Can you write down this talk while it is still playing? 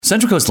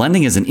Central Coast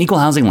Lending is an equal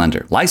housing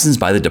lender licensed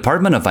by the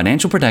Department of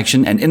Financial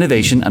Protection and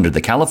Innovation under the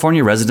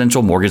California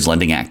Residential Mortgage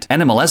Lending Act.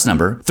 NMLS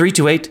number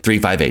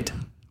 328358.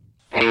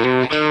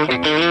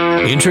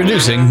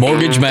 Introducing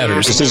Mortgage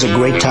Matters. This is a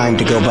great time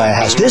to go buy a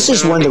house. This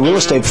is when the real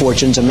estate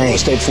fortunes are made.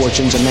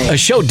 A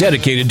show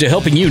dedicated to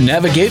helping you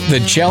navigate the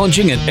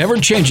challenging and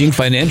ever-changing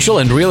financial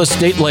and real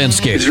estate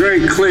landscape. It's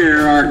very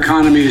clear our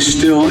economy is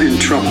still in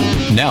trouble.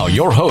 Now,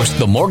 your host,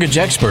 the mortgage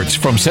experts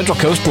from Central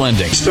Coast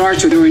Lending.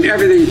 Starts are doing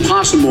everything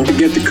possible to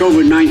get the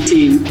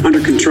COVID-19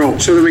 under control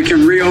so that we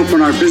can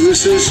reopen our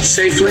businesses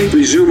safely,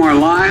 resume our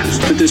lives,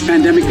 put this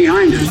pandemic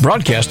behind us.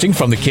 Broadcasting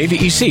from the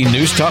KVEC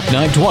News Talk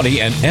 920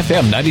 and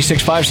FM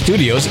 96.5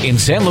 studios in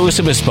San Luis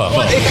Obispo.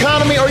 What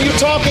economy are you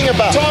talking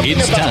about?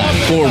 It's time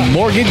for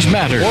Mortgage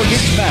Matters.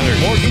 Mortgage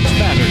Matters. Mortgage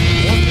Matters.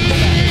 Mortgage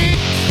Matters.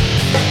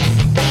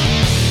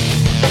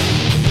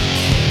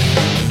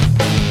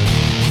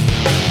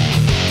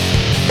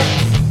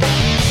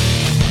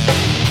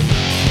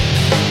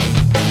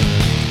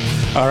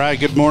 All right,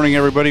 good morning,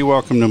 everybody.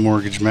 Welcome to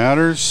Mortgage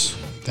Matters.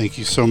 Thank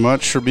you so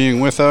much for being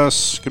with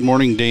us. Good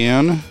morning,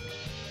 Dan.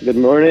 Good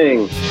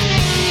morning.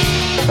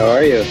 How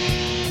are you?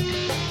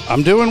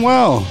 I'm doing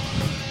well.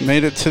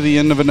 Made it to the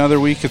end of another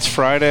week. It's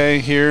Friday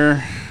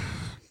here,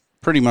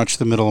 pretty much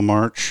the middle of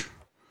March.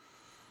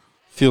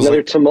 Feels another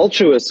like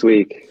tumultuous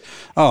week.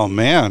 Oh,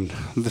 man.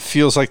 It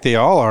feels like they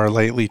all are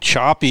lately.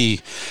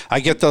 Choppy. I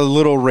get the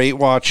little rate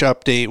watch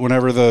update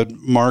whenever the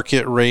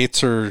market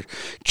rates are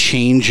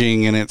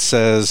changing, and it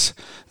says,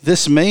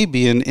 this may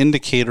be an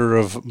indicator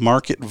of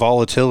market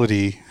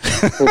volatility.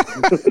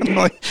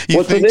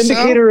 What's an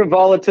indicator of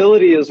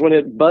volatility is when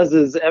it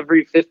buzzes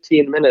every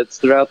 15 minutes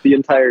throughout the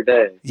entire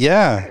day.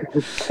 Yeah.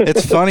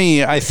 It's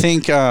funny. I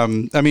think,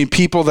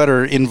 people that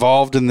are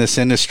involved in this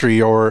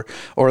industry or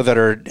that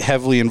are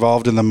heavily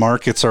involved in the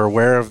markets are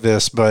aware of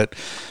this, but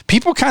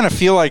people kind of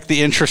feel like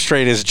the interest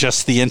rate is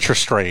just the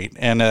interest rate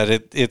and that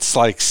it's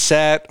like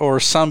set or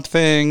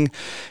something.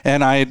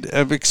 And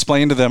I've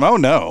explained to them, oh,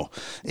 no,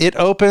 it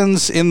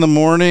opens in the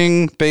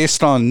morning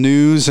based on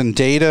news and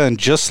data. And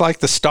just like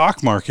the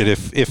stock market,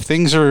 if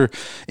things are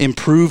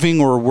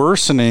improving or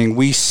worsening,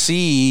 we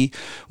see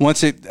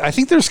I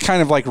think there's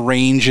kind of like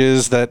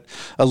ranges that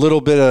a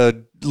little bit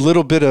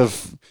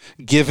of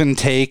give and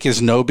take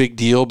is no big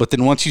deal. But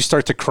then once you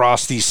start to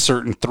cross these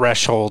certain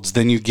thresholds,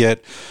 then you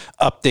get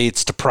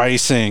updates to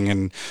pricing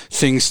and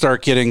things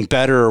start getting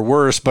better or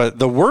worse. But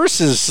the worse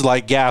is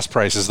like gas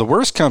prices. The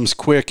worst comes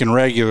quick and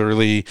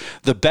regularly.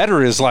 The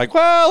better is like,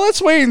 well,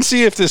 let's wait and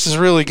see if this is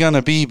really going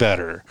to be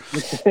better.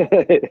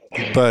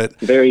 But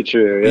very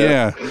true.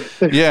 Yeah.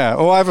 Yeah.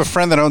 Well, I have a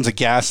friend that owns a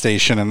gas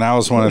station, and that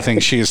was one of the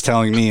things she was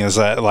telling me is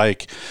that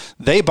like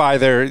they buy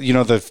their,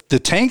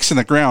 the tanks in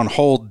the ground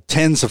hold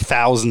tens of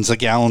thousands of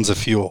gallons of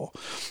fuel,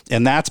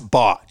 and that's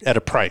bought at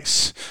a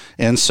price.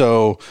 And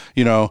so,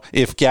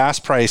 if gas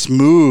price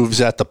moves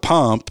at the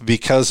pump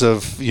because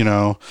of,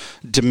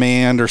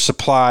 demand or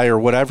supply or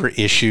whatever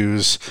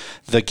issues,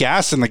 the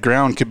gas in the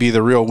ground could be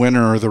the real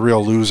winner or the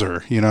real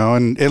loser,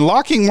 and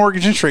locking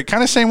mortgage interest rate,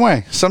 kind of same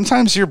way.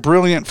 Sometimes you're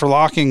brilliant for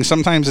locking.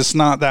 Sometimes it's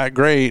not that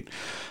great.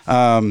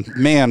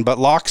 But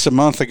locks a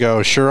month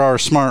ago sure are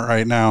smart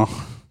right now.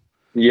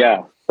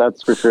 Yeah.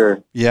 That's for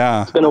sure.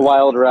 Yeah. It's been a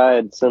wild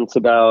ride since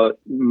about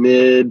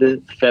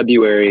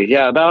mid-February.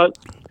 Yeah, about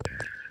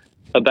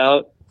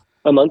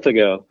a month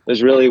ago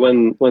is really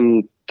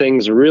when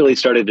things really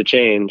started to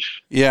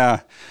change.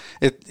 Yeah.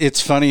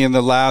 It's funny, in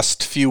the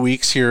last few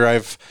weeks here,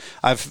 I've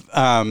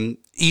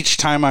each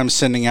time I'm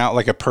sending out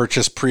like a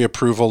purchase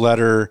pre-approval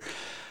letter,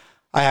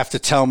 I have to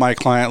tell my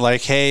client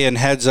like, hey, and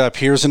heads up,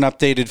 here's an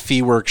updated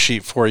fee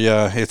worksheet for you.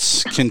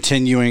 It's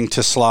continuing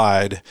to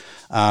slide.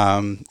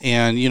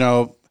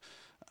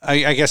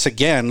 I guess,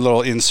 again,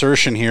 little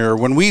insertion here.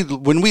 When we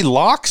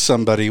lock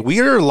somebody, we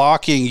are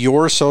locking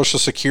your social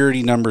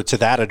security number to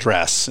that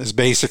address is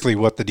basically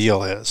what the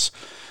deal is.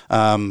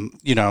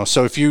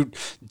 So if you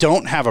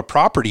don't have a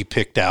property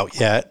picked out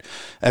yet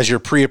as you're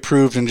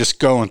pre-approved and just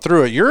going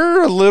through it,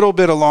 you're a little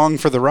bit along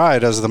for the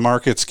ride as the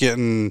market's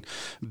getting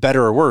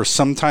better or worse.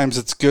 Sometimes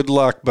it's good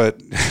luck, but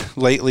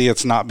lately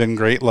it's not been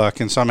great luck.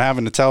 And so I'm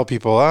having to tell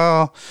people,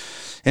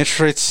 interest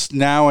rates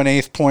now an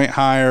 1/8 point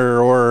higher,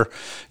 or,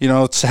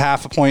 it's a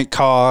 1/2 point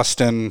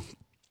cost. And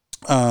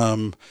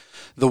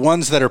the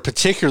ones that are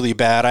particularly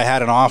bad, I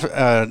had an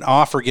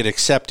offer get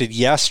accepted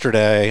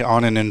yesterday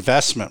on an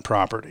investment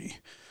property.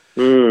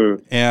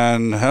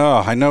 And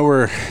I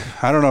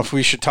don't know if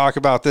we should talk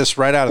about this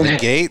right out of the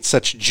gate,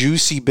 such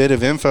juicy bit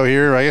of info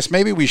here. I guess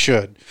maybe we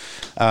should.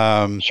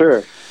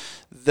 Sure.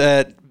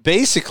 That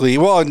basically,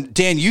 well,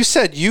 Dan, you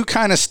said you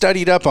kind of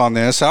studied up on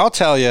this. I'll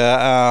tell you,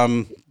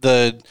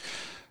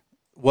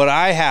 what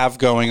I have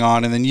going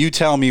on, and then you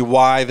tell me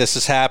why this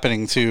is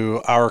happening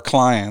to our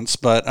clients.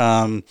 But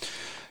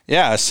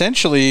Yeah,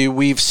 essentially,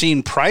 we've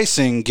seen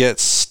pricing get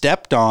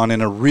stepped on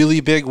in a really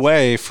big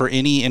way for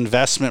any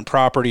investment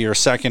property or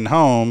second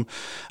home.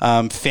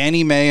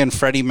 Fannie Mae and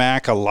Freddie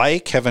Mac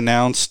alike have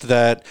announced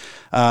that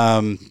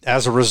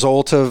as a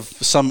result of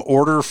some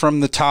order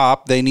from the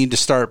top, they need to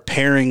start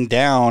paring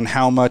down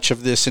how much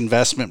of this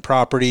investment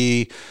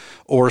property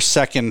or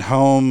second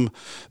home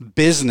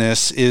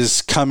business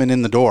is coming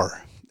in the door.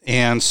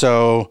 And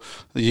so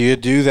you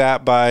do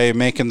that by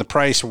making the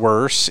price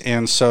worse.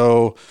 And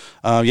so,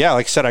 like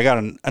I said, I got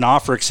an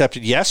offer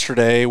accepted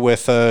yesterday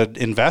with an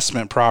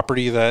investment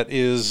property that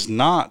is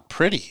not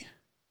pretty.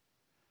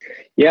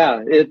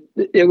 Yeah,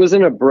 it was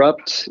an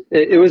abrupt,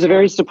 it was a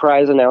very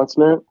surprise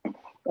announcement.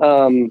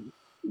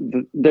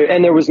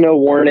 There was no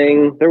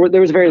warning. There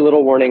was very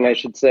little warning, I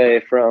should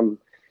say, from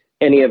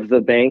any of the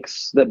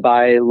banks that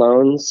buy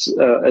loans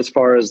as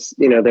far as,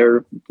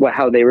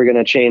 how they were going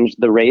to change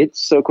the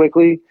rates so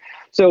quickly.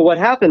 So what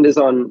happened is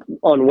on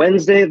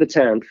Wednesday, the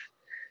 10th,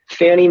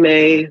 Fannie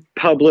Mae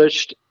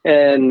published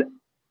an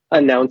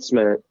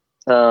announcement.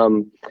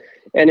 And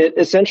it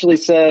essentially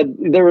said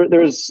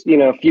there's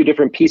a few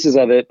different pieces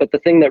of it, but the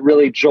thing that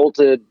really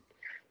jolted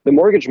the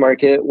mortgage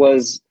market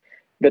was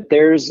that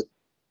there's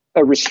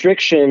a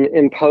restriction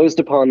imposed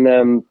upon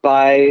them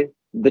by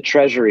the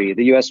Treasury,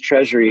 the U.S.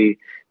 Treasury,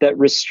 that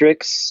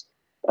restricts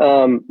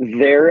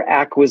their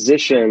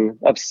acquisition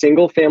of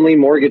single-family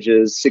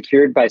mortgages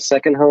secured by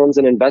second homes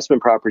and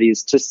investment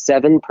properties to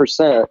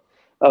 7%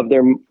 of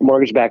their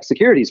mortgage-backed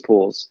securities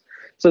pools.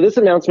 So this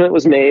announcement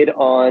was made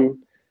on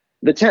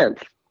the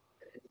 10th.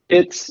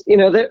 It's,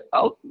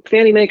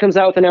 Fannie Mae comes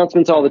out with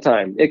announcements all the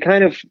time. It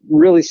kind of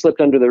really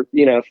slipped under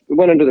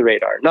went under the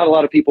radar. Not a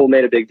lot of people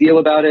made a big deal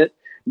about it.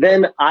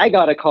 Then I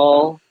got a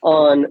call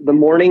on the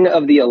morning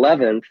of the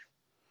 11th.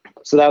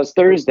 So that was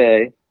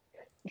Thursday,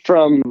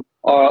 from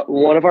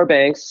one of our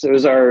banks. It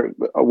was our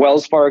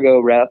Wells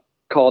Fargo rep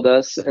called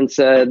us and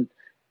said,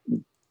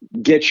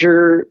 get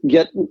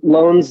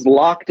loans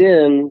locked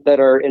in that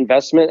are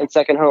investment and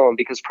second home,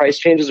 because price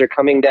changes are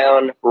coming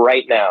down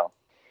right now.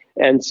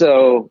 And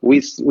so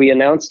we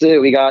announced it.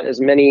 We got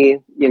as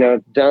many,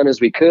 done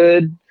as we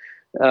could.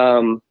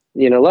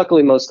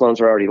 Luckily most loans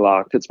are already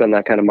locked. It's been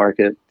that kind of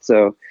market.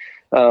 So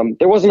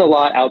there wasn't a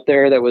lot out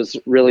there that was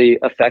really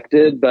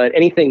affected, but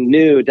anything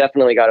new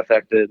definitely got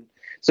affected.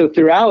 So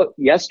throughout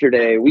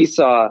yesterday, we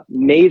saw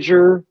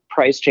major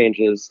price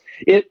changes.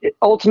 It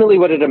ultimately,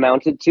 what it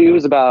amounted to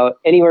is about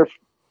anywhere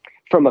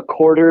from a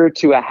quarter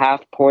to a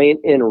half point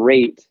in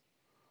rate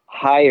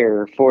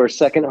higher for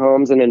second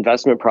homes and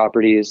investment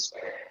properties,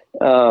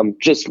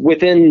 just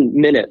within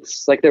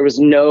minutes. Like there was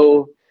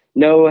no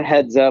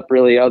heads up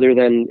really, other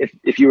than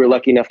if you were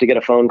lucky enough to get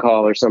a phone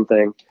call or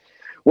something.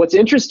 What's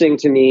interesting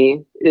to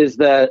me is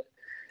that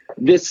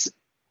this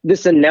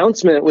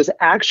announcement was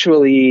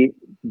actually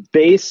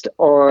based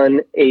on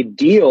a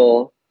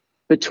deal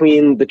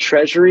between the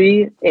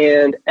Treasury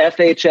and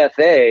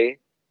FHFA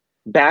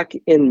back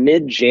in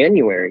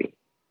mid-January.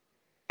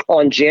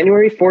 On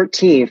January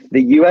 14th,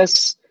 the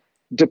U.S.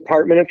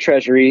 Department of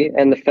Treasury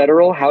and the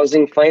Federal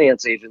Housing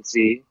Finance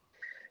Agency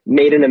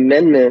made an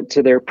amendment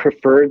to their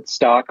preferred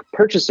stock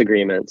purchase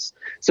agreements.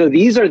 So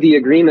these are the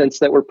agreements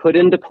that were put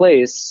into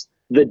place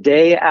the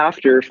day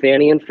after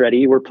Fannie and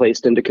Freddie were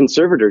placed into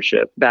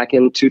conservatorship back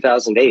in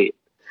 2008.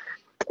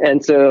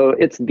 And so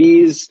it's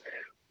this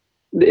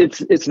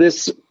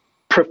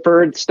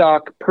preferred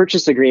stock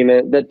purchase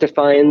agreement that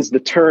defines the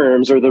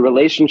terms or the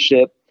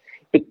relationship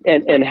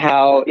and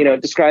how,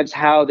 it describes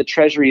how the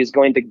Treasury is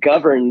going to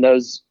govern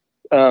those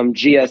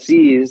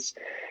GSEs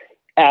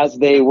as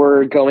they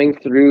were going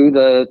through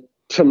the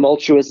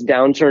tumultuous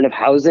downturn of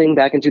housing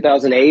back in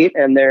 2008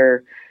 and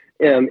their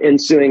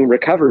ensuing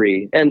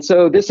recovery. And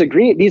so these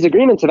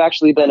agreements have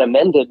actually been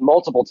amended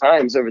multiple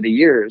times over the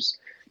years.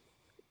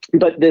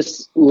 But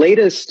this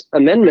latest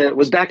amendment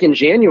was back in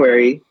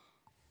January.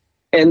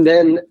 And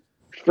then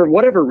for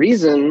whatever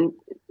reason,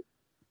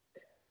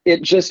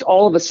 it just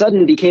all of a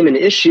sudden became an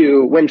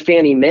issue when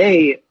Fannie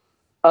Mae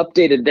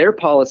updated their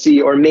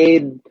policy or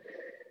made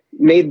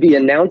the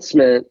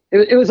announcement.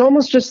 It was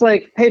almost just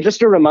like, hey,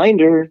 just a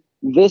reminder,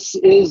 this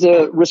is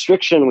a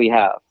restriction we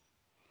have.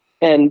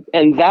 And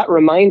that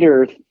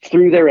reminder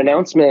through their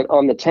announcement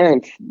on the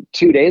 10th,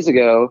 2 days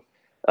ago,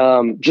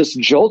 just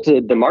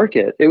jolted the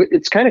market.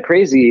 It's kind of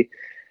crazy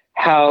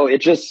how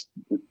it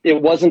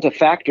wasn't a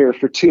factor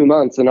for 2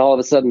 months and all of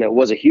a sudden it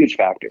was a huge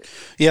factor.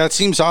 Yeah, it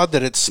seems odd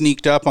that it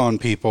sneaked up on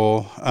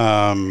people.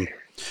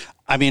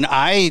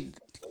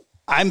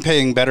 I'm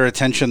paying better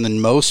attention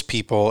than most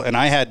people, and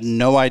I had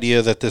no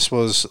idea that this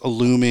was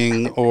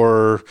looming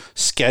or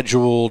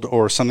scheduled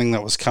or something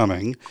that was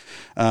coming,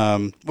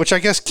 which I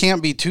guess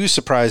can't be too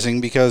surprising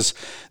because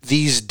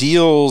these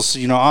deals,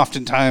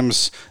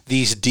 oftentimes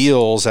these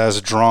deals as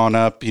drawn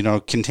up,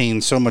 contain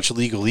so much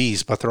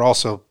legalese, but they're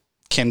also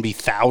can be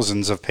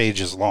thousands of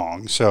pages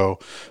long. So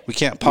we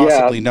can't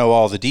possibly know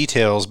all the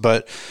details,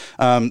 but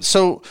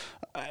so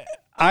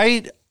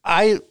I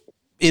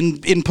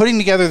in putting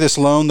together this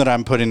loan that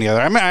I'm putting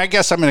together, I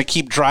guess I'm going to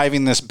keep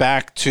driving this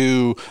back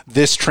to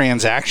this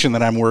transaction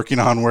that I'm working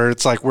on, where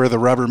it's like where the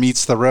rubber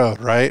meets the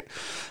road, right?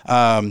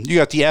 You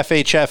got the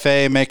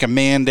FHFA make a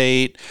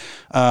mandate,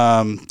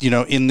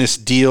 in this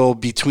deal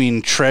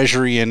between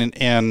Treasury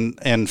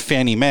and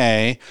Fannie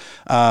Mae.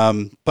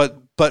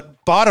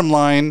 But bottom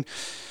line,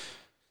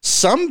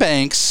 some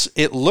banks,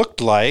 it looked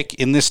like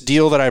in this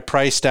deal that I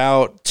priced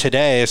out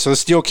today. So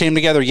this deal came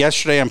together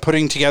yesterday. I'm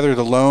putting together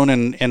the loan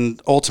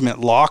and ultimate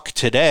lock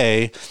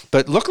today.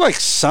 But it looked like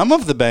some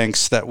of the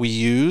banks that we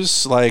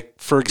use, like,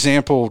 for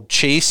example,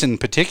 Chase in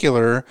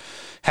particular,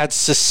 had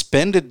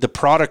suspended the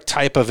product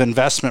type of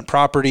investment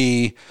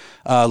property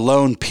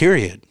loan,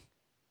 period.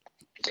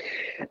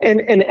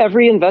 And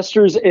every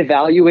investor's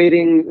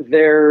evaluating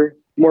their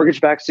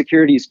mortgage-backed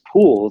securities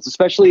pools,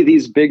 especially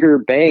these bigger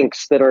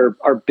banks that are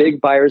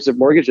big buyers of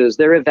mortgages.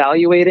 They're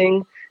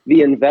evaluating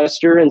the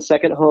investor and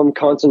second home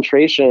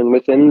concentration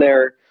within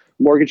their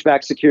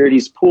mortgage-backed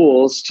securities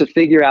pools to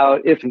figure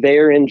out if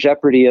they're in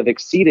jeopardy of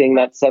exceeding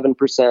that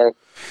 7%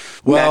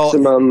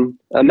 maximum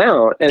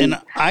amount.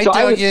 And I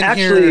dug in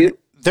here.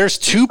 There's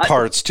two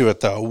parts to it,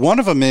 though. One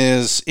of them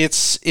is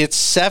it's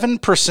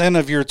 7%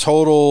 of your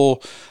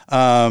total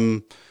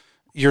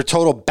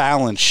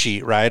balance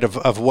sheet, right?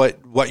 Of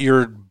what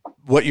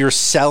you're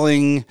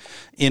selling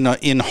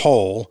in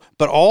whole,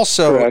 but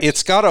also correct.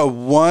 It's got a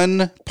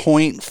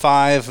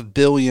 1.5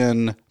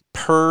 billion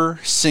per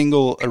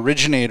single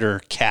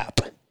originator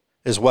cap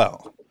as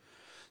well.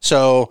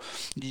 So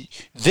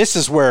this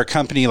is where a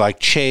company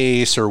like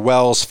Chase or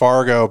Wells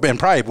Fargo, and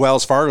probably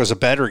Wells Fargo is a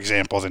better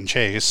example than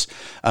Chase.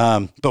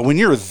 But when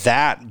you're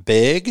that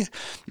big,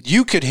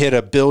 you could hit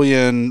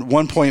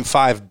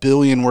 $1.5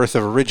 billion worth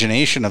of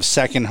origination of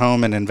second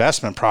home and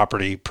investment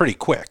property pretty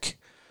quick,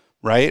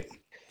 right?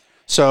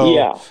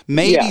 So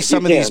maybe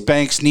some of these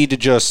banks need to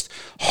just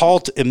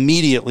halt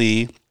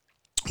immediately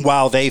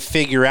while they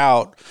figure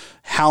out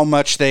how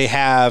much they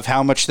have,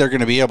 how much they're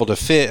going to be able to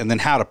fit, and then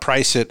how to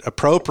price it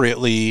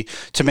appropriately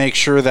to make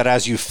sure that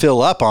as you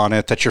fill up on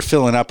it, that you're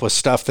filling up with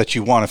stuff that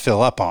you want to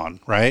fill up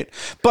on, right?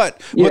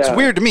 But what's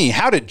weird to me,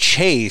 how did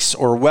Chase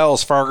or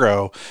Wells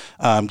Fargo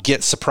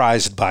get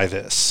surprised by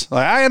this?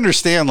 Like, I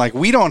understand, like,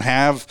 we don't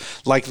have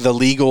like the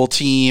legal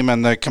team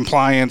and the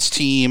compliance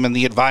team and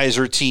the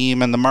advisor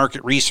team and the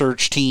market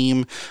research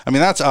team. I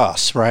mean, that's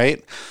us,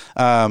 right?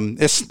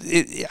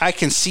 I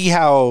can see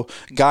how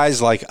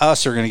guys like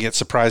us are going to get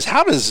surprised.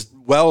 How does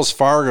Wells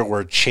Fargo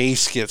or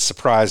Chase get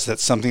surprised that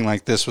something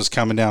like this was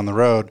coming down the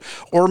road?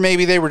 Or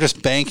maybe they were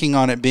just banking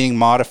on it being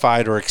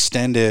modified or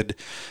extended,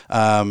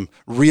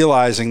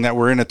 realizing that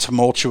we're in a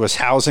tumultuous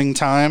housing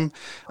time.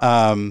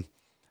 I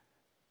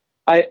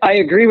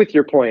agree with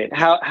your point.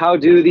 How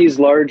do these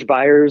large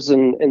buyers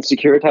and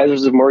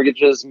securitizers of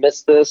mortgages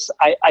miss this?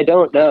 I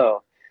don't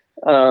know.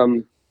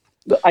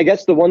 I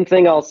guess the one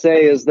thing I'll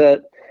say is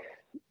that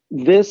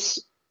this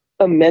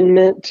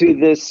amendment to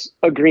this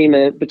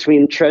agreement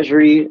between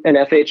Treasury and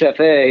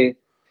FHFA,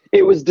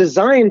 it was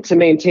designed to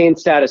maintain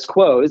status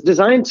quo. It's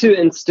designed to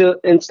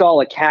install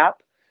a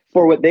cap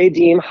for what they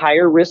deem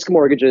higher risk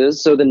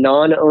mortgages. So the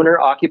non-owner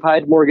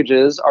occupied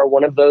mortgages are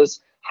one of those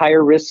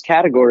higher risk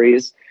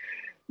categories.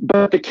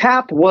 But the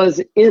cap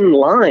was in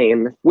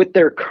line with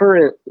their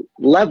current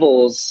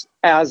levels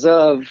as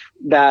of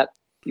that,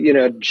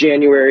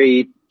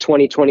 January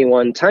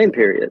 2021 time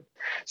period.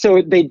 So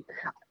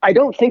I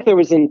don't think there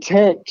was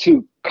intent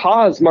to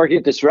cause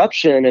market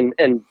disruption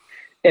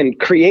and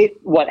create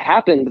what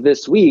happened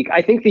this week.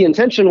 I think the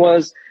intention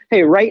was,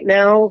 hey, right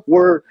now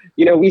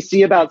we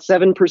see about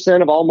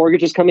 7% of all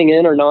mortgages coming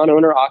in are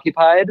non-owner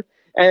occupied.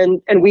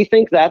 And we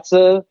think that's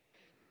a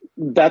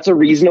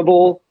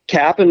reasonable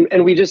cap.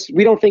 And we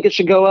don't think it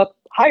should go up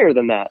higher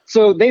than that.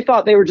 So they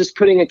thought they were just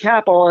putting a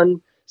cap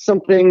on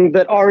something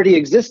that already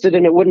existed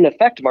and it wouldn't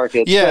affect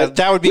markets. Yeah, but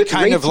that would be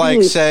kind of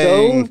like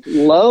saying so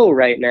low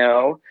right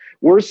now.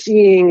 We're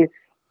seeing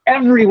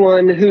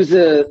everyone who's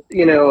a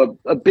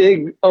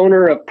big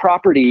owner of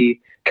property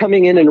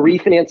coming in and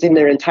refinancing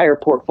their entire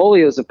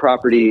portfolios of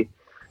property.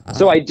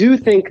 So I do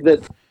think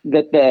that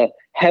the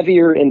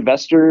heavier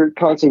investor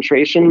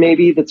concentration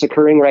maybe that's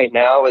occurring right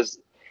now is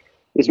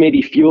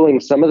maybe fueling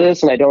some of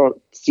this, and I don't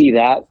see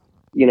that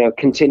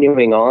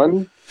continuing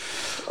on.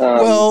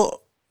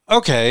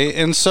 Okay,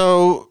 and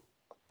so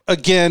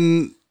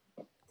again,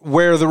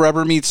 where the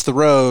rubber meets the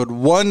road,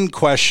 one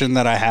question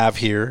that I have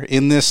here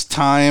in this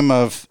time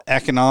of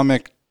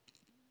economic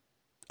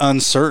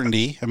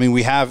uncertainty, I mean,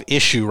 we have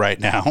issue right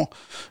now.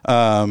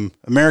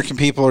 American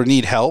people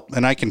need help,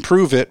 and I can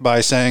prove it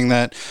by saying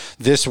that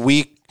this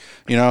week,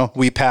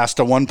 we passed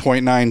a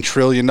 $1.9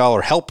 trillion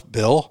help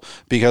bill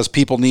because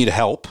people need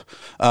help.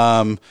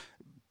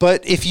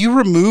 But if you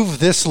remove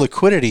this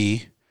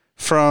liquidity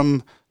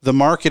from the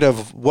market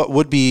of what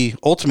would be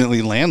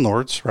ultimately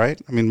landlords,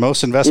 right? I mean,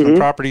 most investment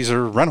properties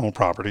are rental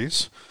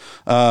properties.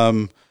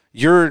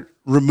 You're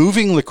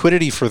removing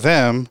liquidity for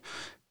them,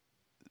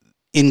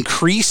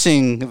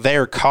 increasing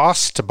their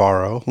cost to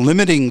borrow,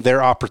 limiting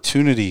their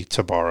opportunity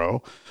to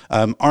borrow.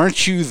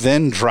 Aren't you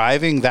then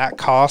driving that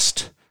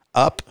cost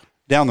up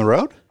down the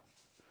road?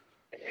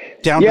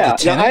 Down to the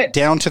tenant,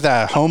 down to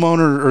the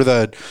homeowner or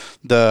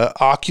the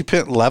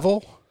occupant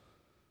level?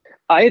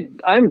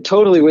 I'm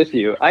totally with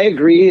you. I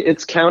agree.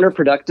 It's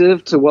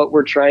counterproductive to what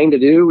we're trying to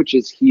do, which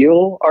is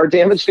heal our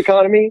damaged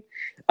economy.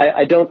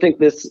 I don't think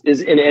this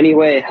is in any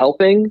way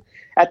helping.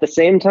 At the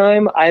same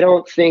time, I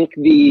don't think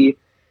the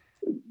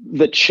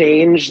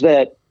change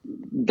that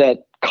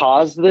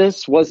caused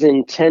this was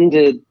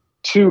intended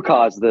to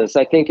cause this.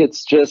 I think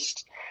it's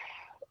just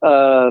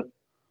a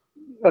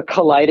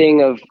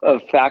colliding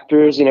of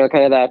factors, kind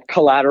of that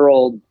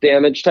collateral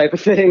damage type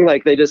of thing.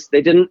 Like they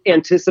didn't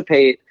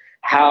anticipate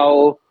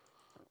how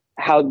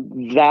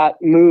that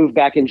move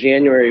back in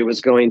January was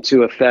going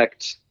to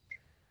affect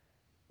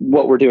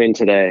what we're doing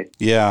today.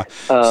 Yeah.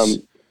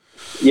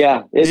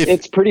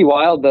 It's pretty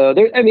wild though.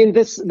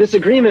 This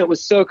agreement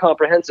was so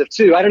comprehensive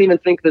too. I don't even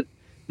think that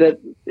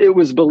it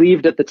was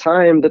believed at the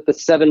time that the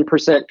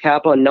 7%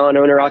 cap on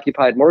non-owner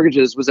occupied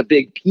mortgages was a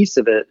big piece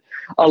of it.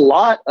 A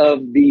lot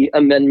of the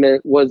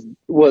amendment was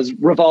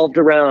revolved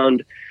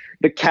around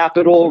the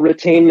capital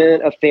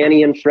retainment of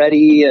Fannie and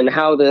Freddie and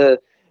how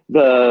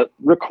the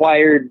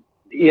required,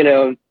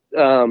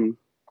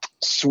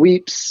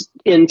 sweeps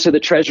into the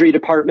Treasury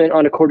Department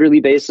on a quarterly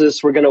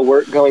basis were going to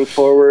work going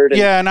forward.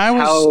 And I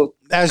was,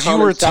 as you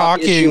were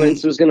talking,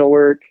 issuance was going to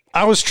work.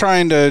 I was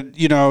trying to,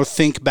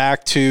 think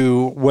back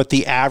to what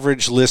the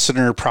average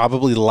listener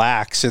probably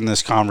lacks in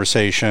this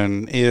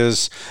conversation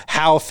is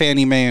how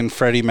Fannie Mae and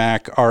Freddie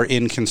Mac are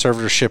in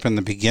conservatorship in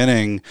the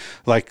beginning,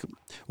 like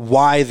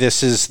why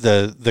this is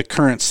the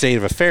current state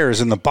of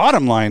affairs. And the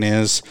bottom line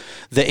is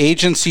the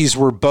agencies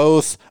were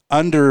both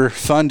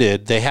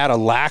underfunded. They had a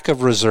lack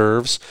of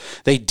reserves.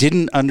 They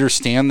didn't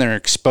understand their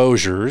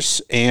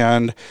exposures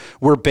and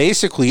were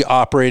basically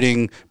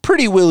operating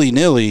pretty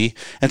willy-nilly.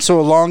 And so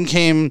along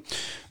came,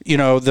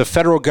 the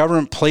federal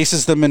government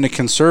places them into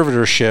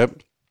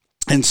conservatorship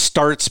and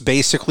starts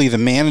basically the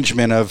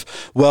management of,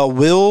 well,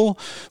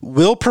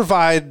 we'll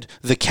provide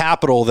the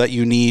capital that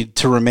you need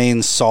to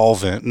remain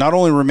solvent, not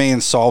only remain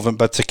solvent,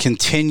 but to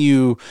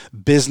continue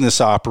business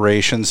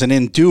operations. And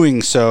in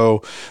doing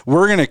so,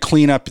 we're going to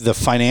clean up the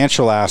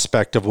financial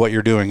aspect of what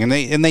you're doing. And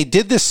they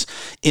did this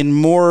in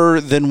more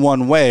than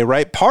one way,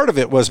 right? Part of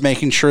it was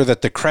making sure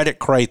that the credit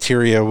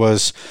criteria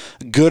was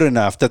good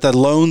enough, that the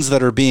loans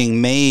that are being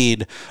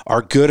made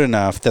are good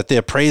enough, that the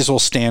appraisal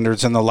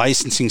standards and the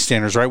licensing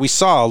standards, right? We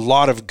saw a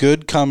lot of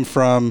good come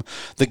from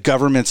the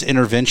government's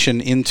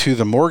intervention into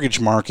the mortgage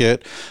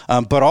market.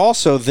 But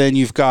also then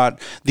you've got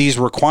these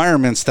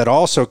requirements that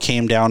also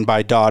came down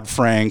by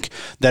Dodd-Frank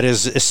that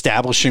is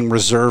establishing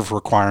reserve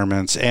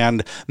requirements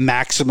and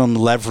maximum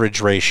leverage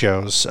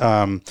ratios.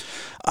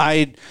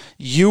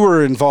 You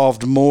were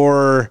involved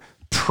more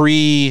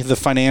pre the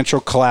financial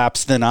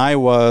collapse than I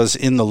was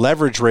in the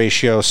leverage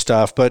ratio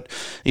stuff. But,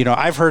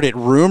 I've heard it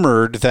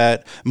rumored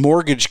that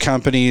mortgage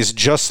companies,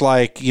 just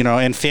like,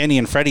 and Fannie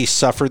and Freddie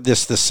suffered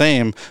this the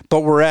same,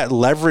 but we're at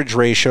leverage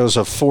ratios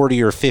of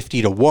 40 or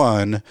 50 to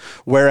 1,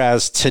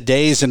 whereas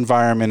today's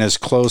environment is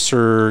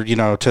closer,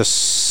 to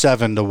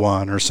 7 to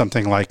 1 or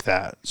something like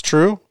that. It's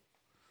true?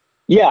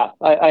 Yeah,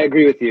 I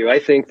agree with you. I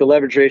think the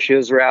leverage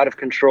ratios are out of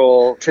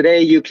control.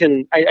 Today,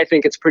 I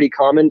think it's pretty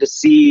common to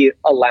see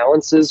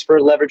allowances for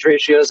leverage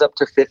ratios up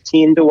to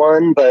 15 to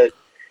 1, but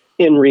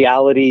in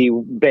reality,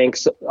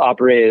 banks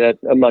operate at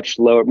a much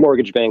lower,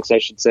 mortgage banks, I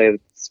should say,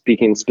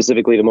 speaking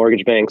specifically to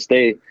mortgage banks,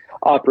 they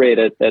operate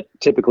at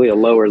typically a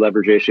lower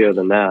leverage ratio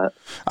than that.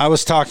 I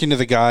was talking to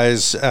the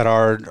guys at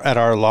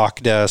our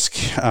lock desk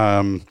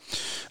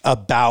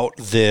about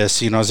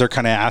this, as they're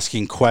kind of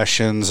asking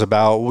questions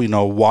about,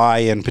 why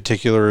in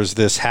particular is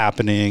this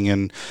happening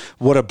and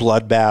what a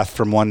bloodbath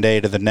from one day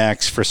to the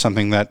next for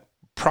something that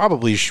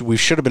probably we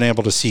should have been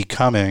able to see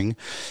coming.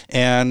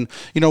 And,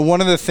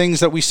 one of the things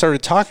that we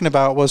started talking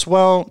about was,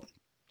 well,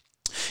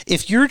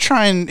 if you're just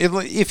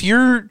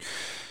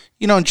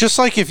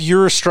like if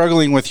you're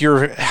struggling with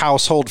your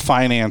household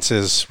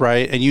finances,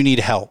 right, and you need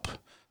help,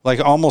 like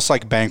almost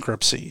like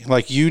bankruptcy,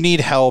 like you need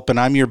help and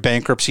I'm your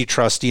bankruptcy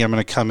trustee. I'm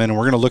going to come in and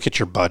we're going to look at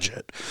your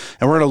budget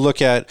and we're going to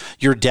look at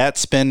your debt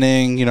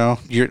spending,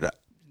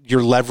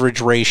 your leverage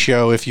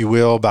ratio, if you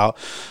will, about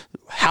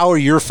how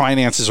your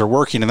finances are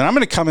working. And then I'm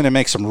going to come in and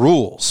make some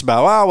rules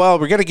about,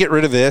 we're going to get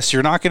rid of this.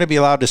 You're not going to be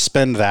allowed to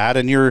spend that.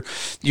 And your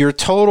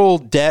total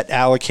debt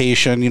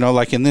allocation,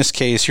 like in this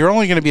case, you're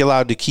only going to be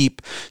allowed to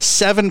keep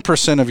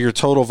 7% of your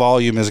total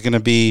volume is going to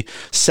be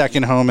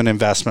second home and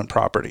investment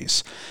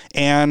properties.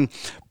 And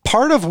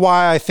part of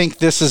why I think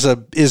this is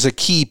a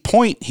key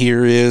point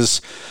here is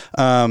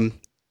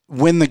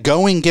when the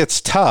going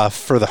gets tough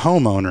for the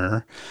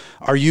homeowner,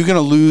 are you going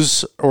to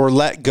lose or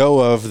let go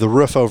of the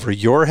roof over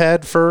your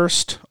head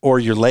first, or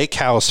your lake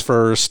house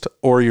first,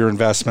 or your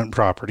investment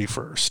property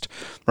first,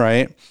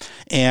 right?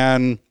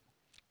 And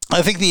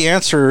I think the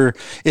answer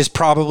is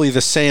probably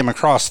the same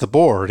across the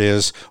board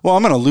is, well,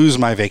 I'm going to lose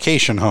my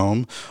vacation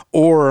home,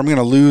 or I'm going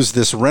to lose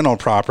this rental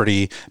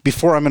property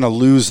before I'm going to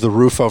lose the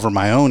roof over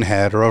my own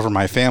head or over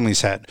my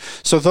family's head.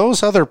 So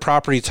those other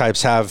property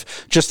types have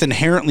just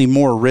inherently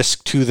more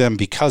risk to them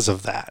because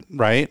of that,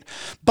 right?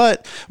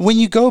 But when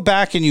you go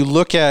back and you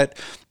look at,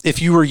 if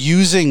you were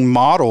using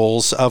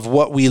models of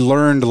what we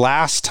learned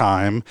last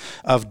time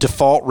of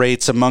default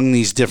rates among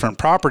these different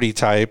property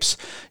types,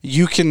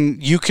 you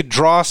could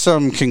draw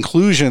some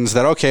conclusions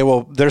that, okay,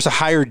 well, there's a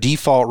higher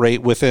default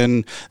rate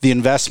within the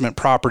investment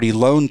property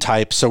loan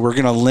type, so we're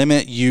going to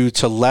limit you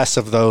to less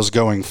of those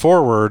going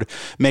forward.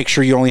 Make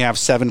sure you only have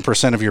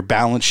 7% of your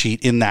balance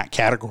sheet in that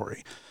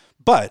category.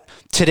 But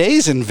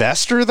today's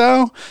investor,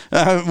 though,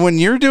 when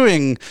you're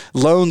doing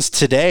loans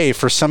today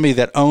for somebody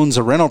that owns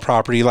a rental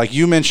property, like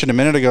you mentioned a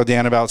minute ago,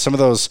 Dan, about some of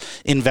those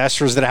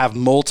investors that have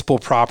multiple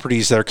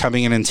properties that are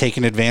coming in and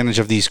taking advantage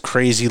of these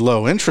crazy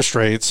low interest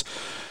rates,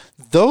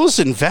 those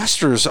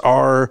investors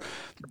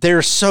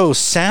they're so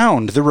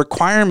sound. The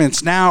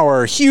requirements now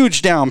are a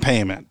huge down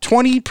payment,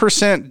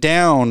 20%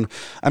 down.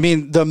 I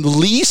mean, the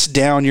least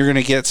down you're going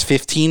to get is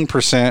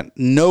 15%.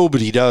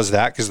 Nobody does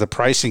that because the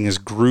pricing is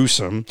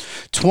gruesome.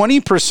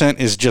 20%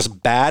 is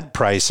just bad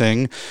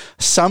pricing.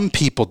 Some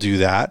people do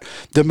that.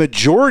 The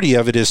majority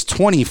of it is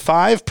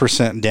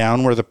 25%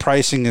 down where the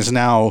pricing is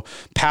now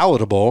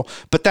palatable.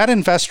 But that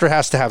investor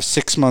has to have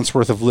 6 months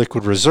worth of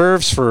liquid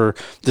reserves for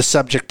the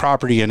subject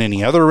property and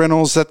any other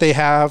rentals that they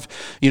have.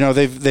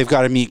 They've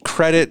got to meet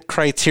credit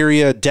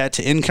criteria, debt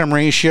to income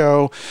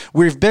ratio.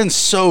 We've been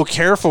so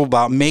careful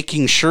about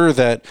making sure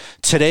that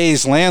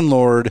today's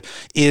landlord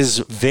is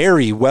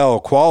very well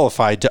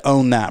qualified to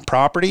own that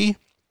property.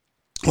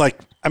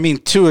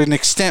 To an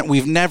extent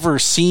we've never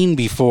seen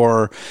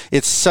before.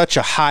 It's such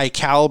a high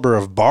caliber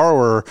of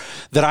borrower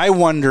that I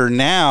wonder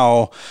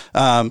now,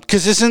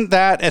 because isn't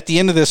that at the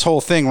end of this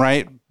whole thing,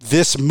 right?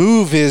 This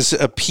move is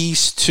a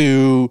piece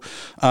to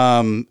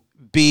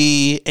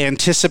be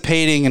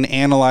anticipating and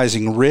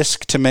analyzing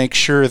risk to make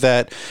sure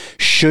that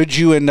should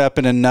you end up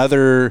in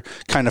another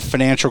kind of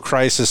financial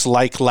crisis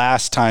like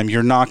last time,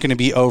 you're not going to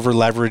be over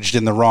leveraged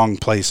in the wrong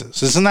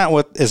places. Is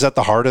that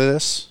the heart of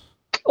this?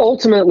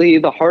 Ultimately,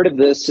 the heart of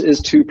this is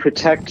to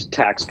protect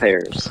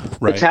taxpayers.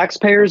 Right. The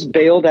taxpayers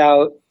bailed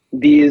out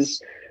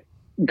these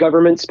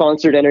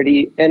government-sponsored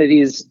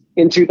entities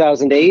in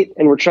 2008,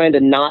 and we're trying to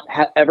not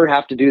ever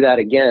have to do that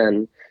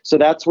again. So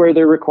that's where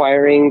they're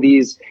requiring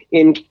these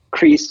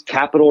increased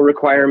capital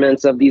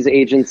requirements of these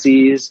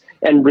agencies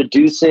and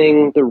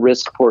reducing the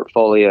risk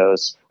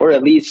portfolios, or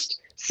at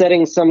least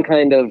setting some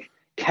kind of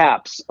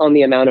caps on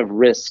the amount of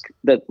risk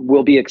that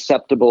will be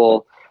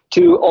acceptable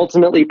to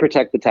ultimately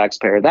protect the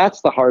taxpayer.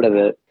 That's the heart of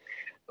it.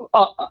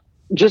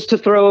 Just to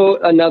throw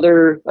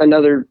another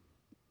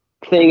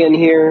thing in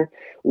here,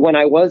 when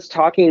I was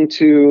talking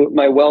to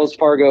my Wells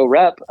Fargo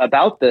rep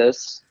about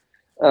this,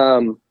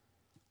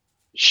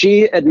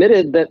 she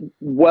admitted that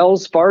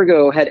Wells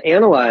Fargo had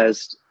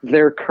analyzed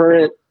their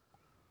current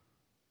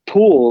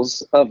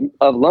pools of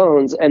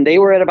loans, and they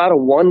were at about a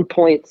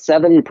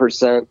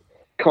 1.7%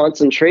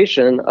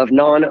 concentration of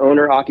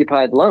non-owner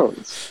occupied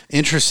loans.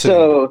 Interesting.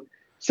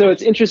 So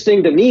it's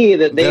interesting to me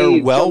that they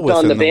jumped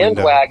on the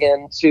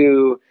bandwagon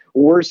to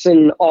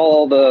worsen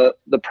all the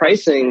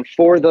pricing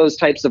for those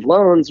types of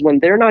loans when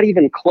they're not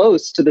even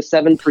close to the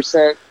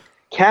 7%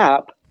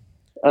 cap.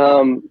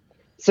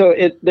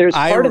 There's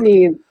part of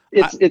me,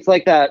 it's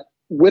like that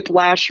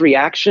whiplash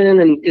reaction.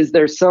 And is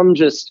there some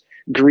just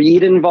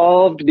greed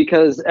involved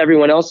because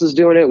everyone else is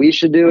doing it, we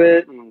should do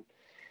it? And,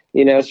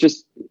 it's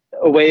just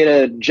a way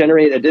to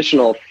generate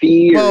additional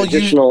fee or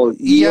additional yield.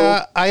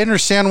 Yeah, I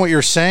understand what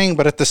you're saying,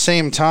 but at the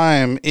same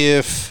time,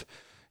 if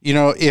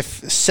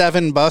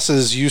 7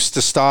 buses used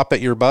to stop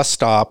at your bus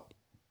stop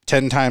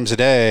 10 times a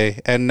day,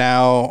 and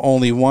now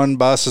only 1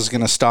 bus is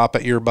going to stop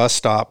at your bus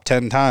stop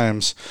 10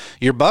 times,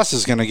 your bus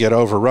is going to get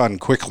overrun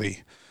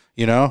quickly.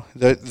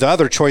 The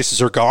other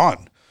choices are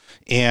gone.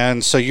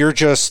 And so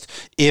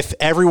if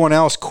everyone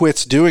else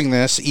quits doing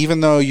this,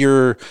 even though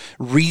your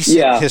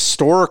recent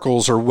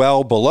historicals are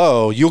well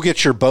below, you'll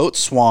get your boat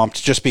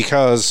swamped just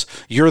because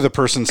you're the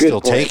person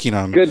taking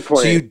them. Good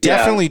point. So you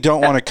definitely don't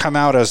want to come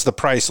out as the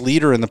price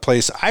leader in the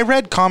place. I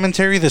read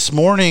commentary this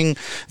morning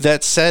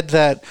that said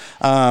that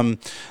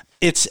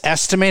it's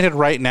estimated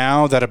right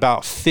now that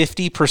about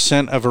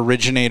 50% of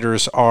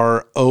originators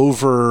are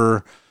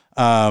over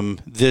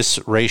this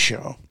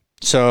ratio.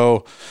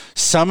 So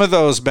some of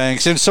those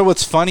banks, and so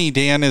what's funny,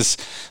 Dan, is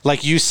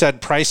like you said,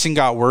 pricing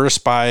got worse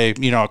by,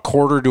 a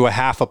quarter to a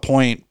half a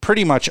point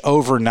pretty much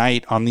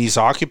overnight on these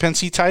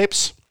occupancy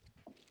types.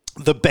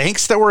 The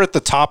banks that were at the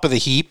top of the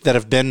heap that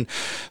have been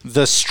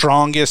the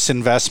strongest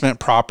investment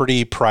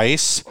property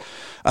price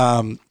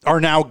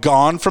are now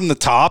gone from the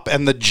top,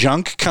 and the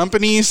junk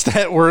companies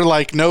that were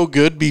like no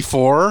good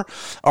before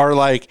are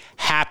like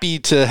happy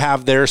to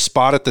have their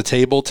spot at the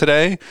table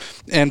today,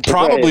 and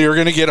probably are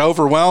going to get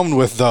overwhelmed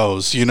with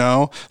those,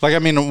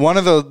 one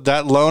of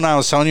that loan I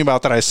was telling you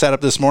about that I set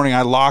up this morning,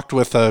 I locked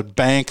with a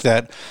bank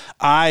that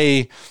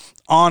I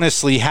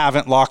honestly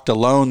haven't locked a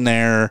loan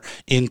there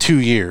in 2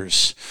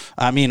 years.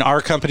 I mean,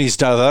 our company's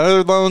done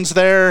other loans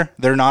there.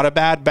 They're not a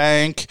bad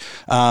bank,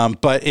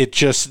 but it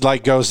just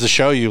like goes to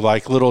show you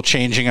like little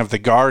changing of the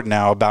guard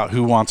now about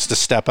who wants to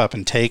step up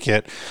and take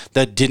it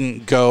that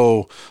didn't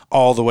go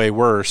all the way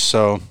worse.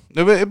 So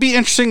it'd be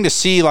interesting to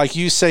see, like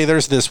you say,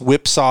 there's this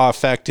whipsaw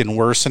effect in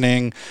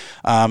worsening.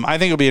 I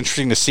think it'll be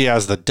interesting to see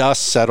as the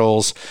dust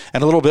settles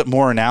and a little bit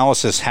more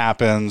analysis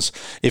happens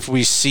if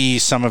we see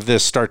some of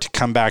this start to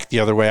come back the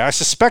other way. I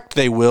suspect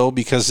they will,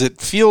 because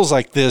it feels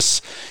like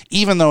this,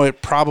 even though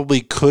it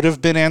probably could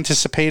have been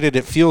anticipated,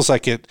 it feels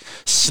like it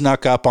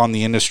snuck up on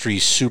the industry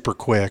super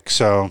quick.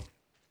 So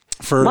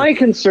my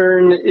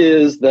concern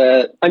is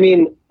that, I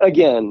mean,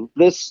 again,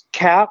 this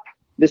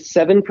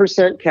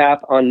 7%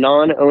 cap on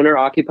non-owner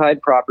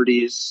occupied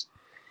properties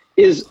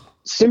is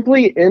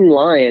simply in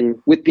line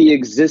with the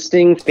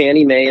existing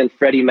Fannie Mae and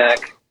Freddie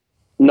Mac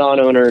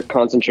non-owner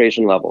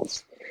concentration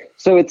levels.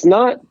 So it's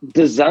not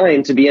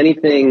designed to be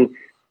anything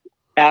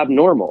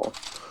abnormal.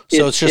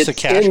 So it's just a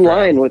cash in grab.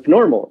 line with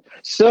normal.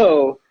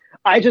 So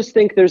I just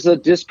think there's a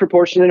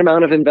disproportionate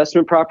amount of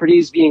investment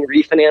properties being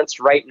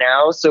refinanced right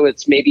now. So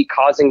it's maybe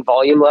causing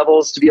volume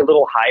levels to be a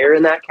little higher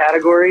in that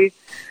category.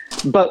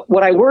 But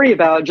what I worry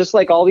about, just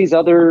like all these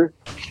other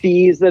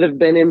fees that have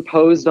been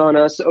imposed on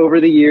us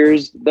over the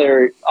years,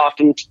 they're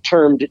often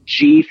termed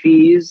G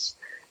fees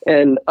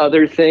and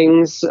other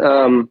things,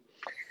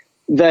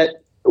 that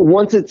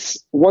once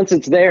it's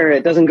there,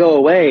 it doesn't go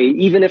away,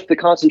 even if the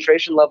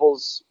concentration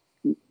levels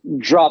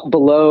drop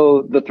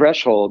below the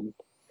threshold.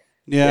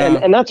 Yeah.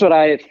 And that's what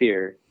I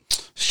fear.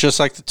 It's just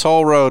like the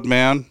toll road,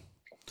 man.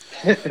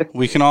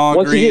 We can all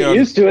Once agree you get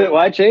used to it,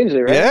 why change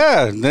it, right?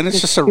 Yeah, then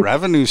it's just a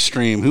revenue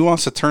stream. Who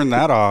wants to turn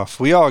that off?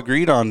 We all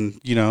agreed on,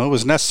 it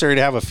was necessary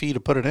to have a fee to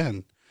put it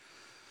in.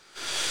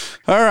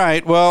 All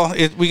right, well,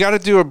 we got to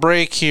do a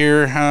break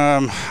here.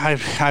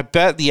 I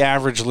bet the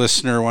average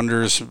listener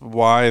wonders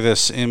why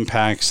this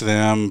impacts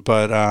them,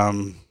 but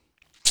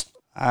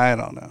I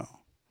don't know.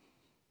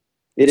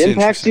 It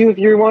impacts you if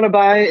you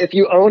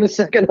own a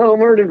second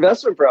home or an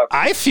investment property.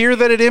 I fear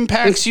that it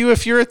impacts you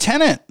if you're a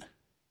tenant.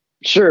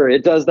 Sure,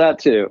 it does that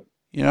too.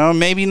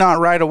 Maybe not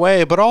right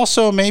away, but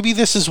also maybe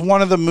this is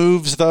one of the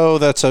moves, though,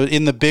 that's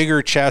in the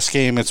bigger chess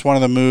game. It's one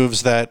of the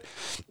moves that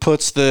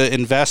puts the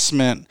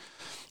investment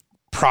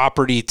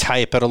property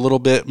type at a little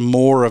bit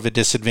more of a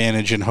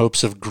disadvantage in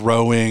hopes of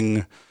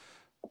growing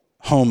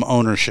home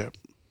ownership,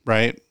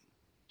 right?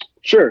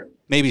 Sure.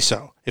 Maybe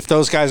so. If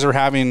those guys are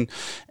having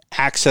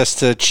access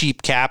to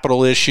cheap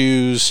capital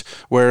issues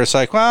where it's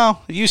like,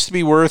 well, it used to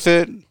be worth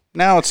it.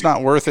 Now it's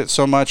not worth it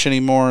so much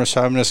anymore.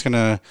 So I'm going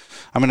to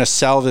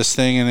sell this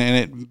thing, and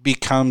it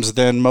becomes,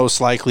 then most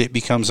likely it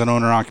becomes an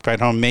owner occupied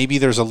home. Maybe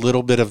there's a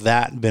little bit of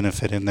that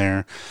benefit in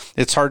there.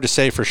 It's hard to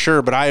say for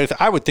sure, but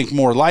I would think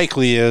more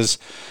likely is,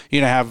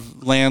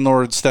 have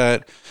landlords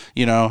that,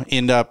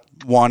 end up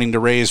wanting to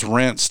raise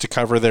rents to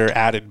cover their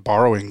added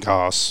borrowing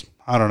costs.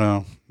 I don't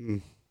know.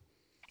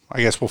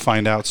 I guess we'll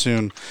find out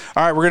soon.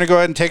 All right, we're going to go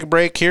ahead and take a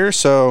break here.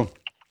 So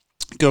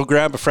go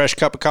grab a fresh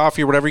cup of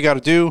coffee or whatever you got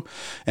to do,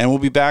 and we'll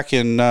be back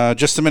in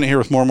just a minute here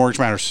with more Mortgage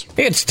Matters.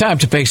 It's time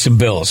to pay some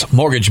bills.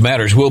 Mortgage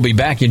Matters will be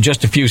back in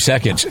just a few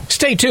seconds.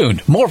 Stay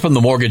tuned. More from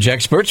the mortgage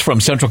experts from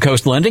Central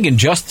Coast Lending in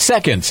just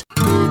seconds.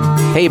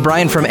 Hey,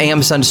 Brian from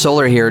AM Sun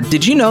Solar here.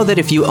 Did you know that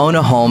if you own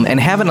a home and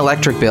have an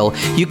electric bill,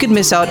 you could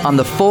miss out on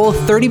the full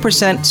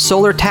 30%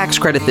 solar tax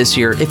credit this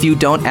year if you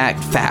don't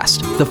act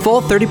fast? The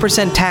full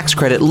 30% tax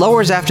credit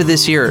lowers after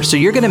this year, so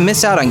you're going to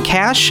miss out on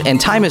cash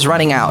and time is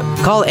running out.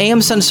 Call AM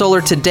Sun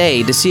Solar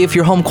today to see if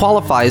your home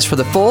qualifies for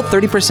the full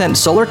 30%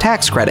 solar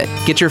tax credit.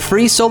 Get your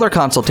free solar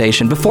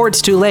consultation before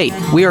it's too late.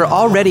 We are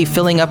already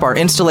filling up our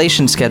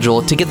installation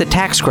schedule to get the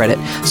tax credit,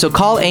 so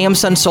call AM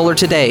Sun Solar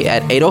today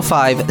at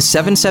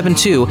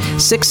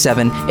 805-772-6786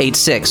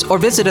 or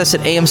visit us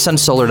at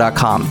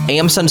amsunsolar.com.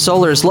 AM Sun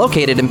Solar is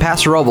located in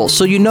Paso Robles,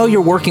 so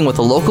you're working with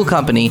a local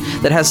company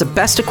that has the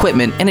best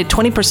equipment and a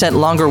 20%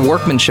 longer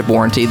workmanship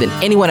warranty than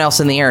anyone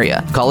else in the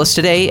area. Call us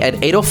today at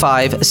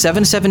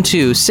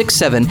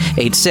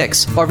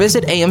 805-772-6786 or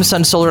visit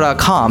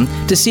amsunsolar.com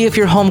to see if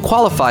your home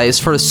qualifies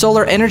for a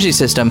solar energy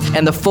system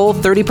and the full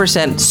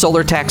 30%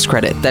 solar tax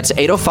credit. That's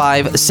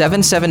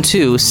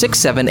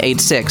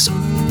 805-772-6786.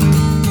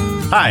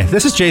 Hi,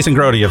 this is Jason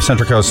Grody of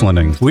Central Coast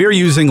Lending. We are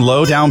using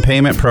low down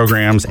payment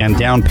programs and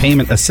down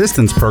payment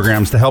assistance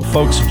programs to help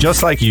folks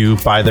just like you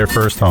buy their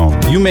first home.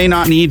 You may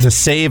not need to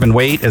save and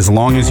wait as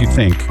long as you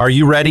think. Are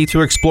you ready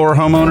to explore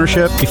home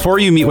ownership? Before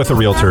you meet with a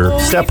realtor,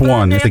 step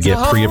one is to get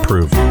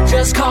pre-approved.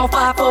 Just call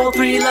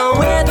 543-LOAN.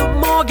 We're the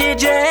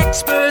mortgage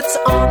experts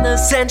on the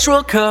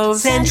Central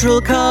Coast.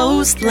 Central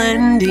Coast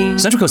Lending.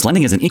 Central Coast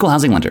Lending is an equal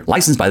housing lender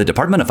licensed by the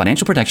Department of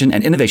Financial Protection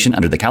and Innovation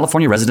under the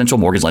California Residential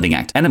Mortgage Lending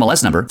Act.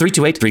 NMLS number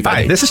 328353.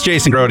 833-588. This is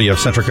Jason Grody of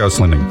Central Coast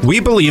Lending. We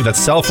believe that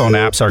cell phone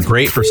apps are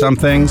great for some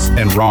things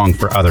and wrong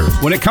for others.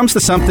 When it comes to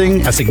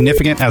something as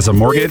significant as a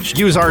mortgage,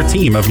 use our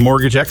team of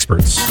mortgage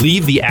experts.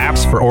 Leave the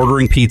apps for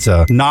ordering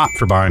pizza, not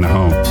for buying a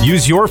home.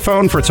 Use your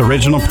phone for its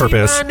original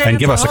purpose and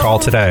give us a call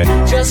today.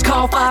 Just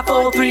call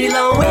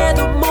 543-LOAN. We're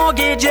the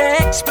mortgage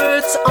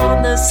experts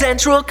on the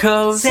Central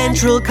Coast.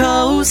 Central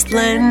Coast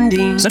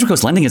Lending. Central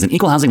Coast Lending is an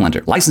equal housing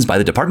lender licensed by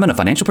the Department of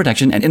Financial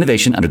Protection and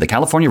Innovation under the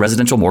California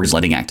Residential Mortgage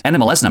Lending Act.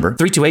 NMLS number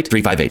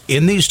 328358.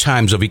 In these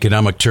times of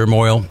economic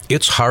turmoil,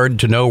 it's hard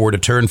to know where to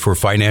turn for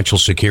financial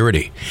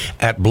security.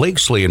 At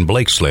Blakesley &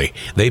 Blakesley,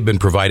 they've been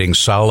providing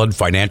solid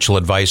financial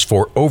advice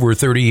for over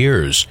 30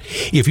 years.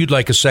 If you'd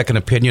like a second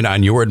opinion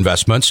on your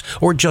investments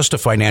or just a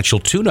financial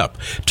tune-up,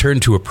 turn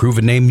to a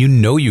proven name you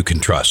know you can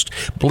trust.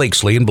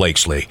 Blakesley &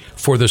 Blakesley.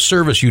 For the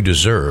service you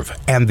deserve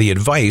and the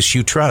advice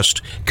you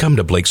trust, come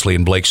to Blakesley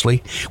 &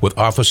 Blakesley with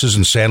offices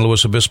in San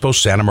Luis Obispo,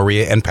 Santa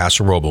Maria, and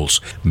Paso Robles.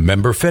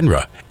 Member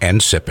FINRA and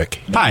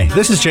SIPC. Hi,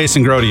 this is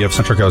Jason Grody of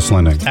Central Coast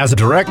Lending. As a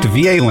direct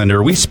VA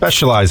lender, we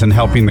specialize in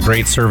helping the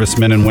great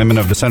servicemen and women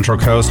of the Central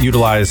Coast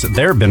utilize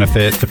their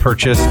benefit to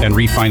purchase and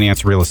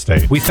refinance real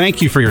estate. We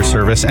thank you for your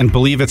service and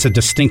believe it's a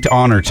distinct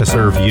honor to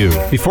serve you.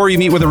 Before you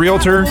meet with a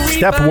realtor,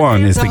 step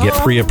one is to get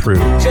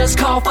pre-approved. Just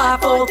call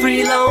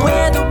 543-LOAN.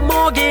 We're the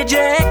mortgage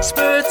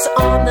experts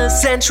on the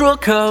Central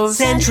Coast.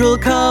 Central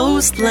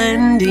Coast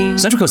Lending.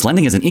 Central Coast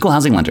Lending is an equal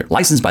housing lender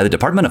licensed by the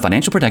Department of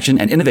Financial Protection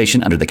and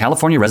Innovation under the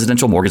California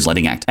Residential Mortgage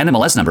Lending Act.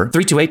 NMLS number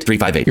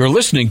 328358. You're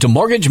listening to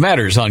Mortgage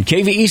Matters on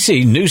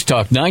KVEC News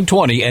Talk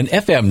 920 and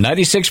FM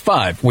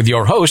 96.5 with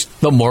your host,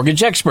 the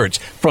mortgage experts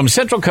from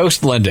Central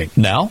Coast Lending.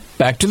 Now,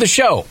 back to the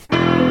show.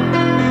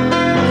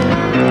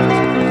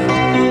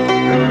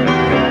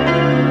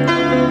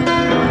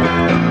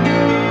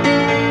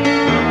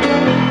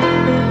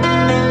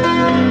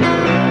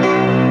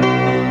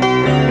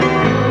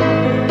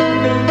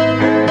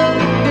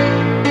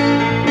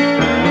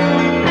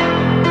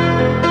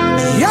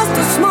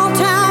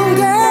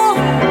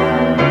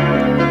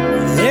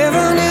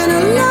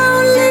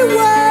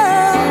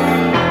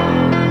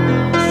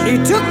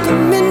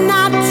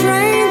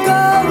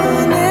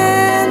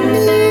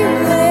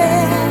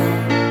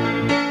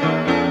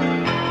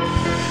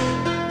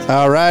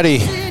 Alrighty,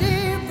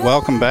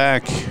 welcome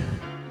back.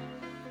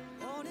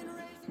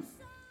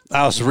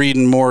 I was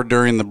reading more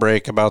during the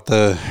break about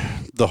the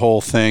whole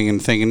thing and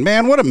thinking,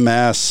 man, what a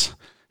mess.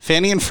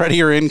 Fannie and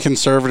Freddie are in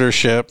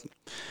conservatorship.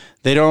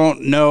 They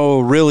don't know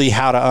really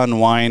how to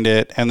unwind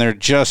it, and they're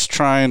just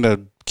trying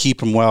to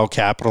keep them well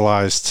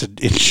capitalized to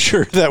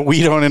ensure that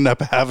we don't end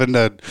up having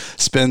to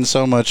spend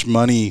so much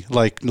money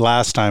like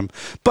last time.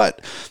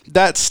 But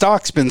that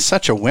stock's been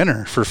such a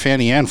winner for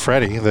Fannie and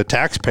Freddie. The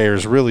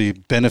taxpayers really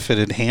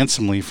benefited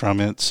handsomely from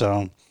it.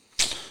 So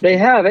they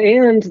have,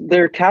 and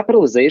their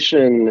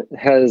capitalization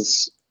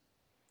is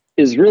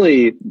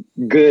really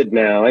good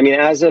now. I mean,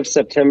 as of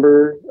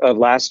September of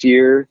last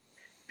year,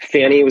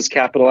 Fannie was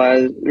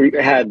capitalized,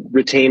 had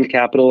retained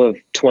capital of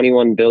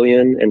 $21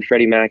 billion, and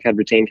Freddie Mac had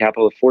retained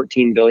capital of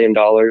 $14 billion.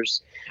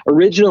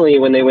 Originally,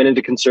 when they went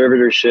into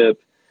conservatorship,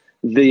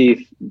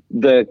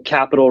 the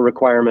capital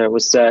requirement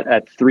was set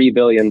at $3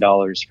 billion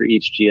for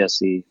each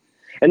GSE.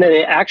 And then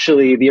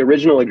the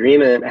original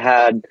agreement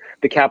had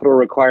the capital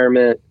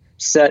requirement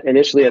set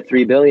initially at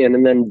 $3 billion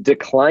and then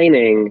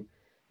declining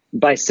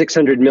by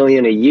 $600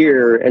 million a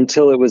year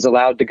until it was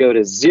allowed to go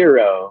to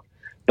zero.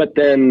 But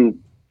then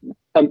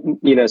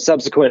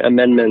subsequent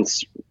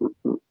amendments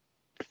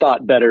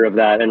thought better of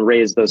that and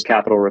raised those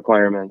capital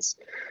requirements.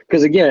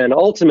 Because again,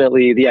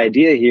 ultimately, the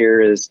idea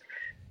here is,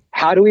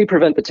 how do we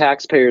prevent the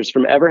taxpayers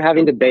from ever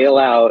having to bail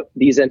out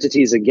these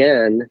entities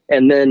again?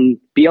 And then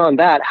beyond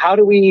that, how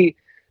do we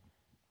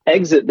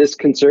exit this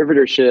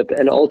conservatorship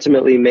and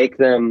ultimately make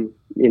them,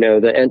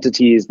 the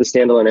entities, the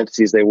standalone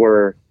entities they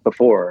were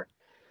before?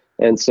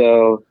 And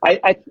so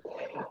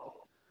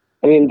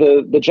I mean,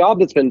 the job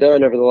that's been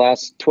done over the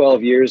last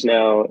 12 years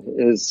now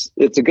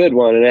it's a good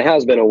one, and it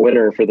has been a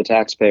winner for the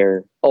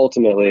taxpayer.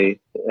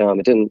 Ultimately,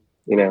 it didn't,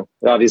 it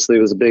obviously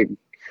was a big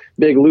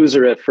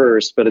loser at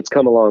first, but it's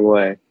come a long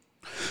way.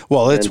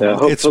 Well, it's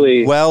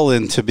well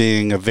into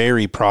being a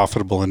very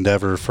profitable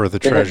endeavor for the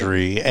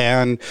Treasury,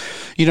 and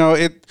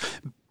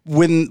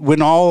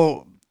when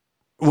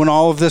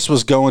all of this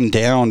was going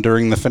down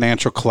during the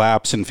financial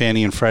collapse and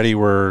Fannie and Freddie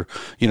were,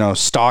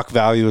 stock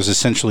value was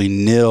essentially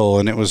nil,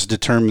 and it was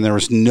determined there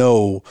was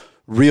no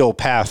real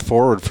path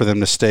forward for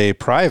them to stay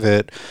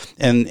private,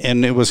 and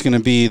it was going to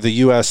be the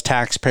U.S.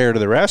 taxpayer to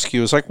the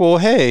rescue. It's like, well,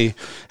 hey,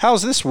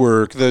 how's this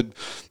work?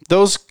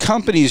 Those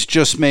companies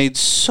just made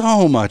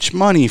so much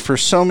money for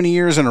so many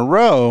years in a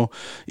row.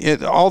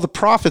 All the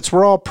profits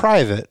were all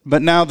private,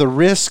 but now the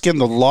risk and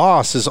the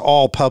loss is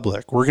all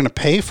public. We're going to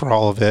pay for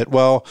all of it.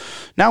 Well,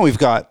 now we've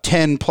got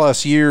 10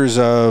 plus years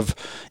of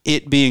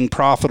it being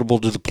profitable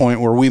to the point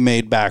where we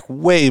made back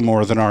way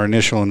more than our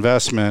initial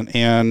investment.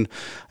 And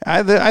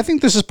I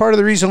think this is part of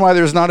the reason why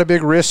there's not a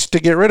big risk to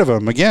get rid of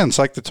them. Again, it's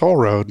like the toll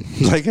road.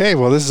 It's like, hey,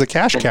 well, this is a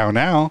cash cow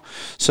now.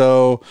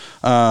 So,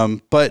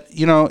 but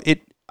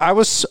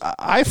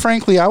I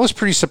frankly was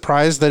pretty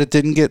surprised that it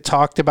didn't get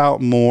talked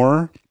about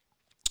more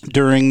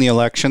during the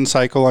election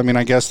cycle. I mean,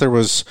 I guess there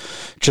was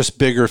just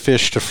bigger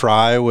fish to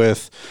fry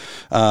with,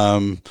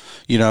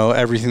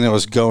 everything that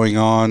was going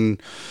on,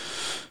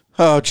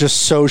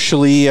 just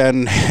socially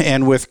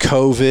and with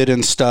COVID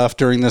and stuff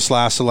during this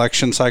last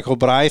election cycle.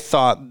 But I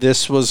thought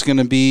this was going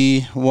to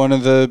be one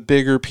of the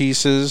bigger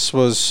pieces,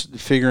 was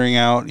figuring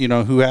out,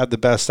 who had the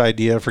best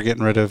idea for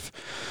getting rid of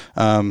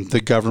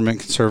the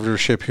government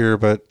conservatorship here.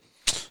 But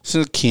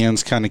so the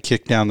can's kind of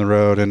kicked down the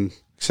road, and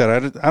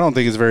said, I don't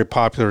think it's very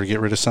popular to get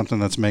rid of something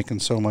that's making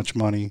so much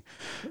money.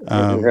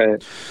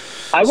 Right.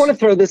 I want to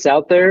throw this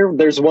out there.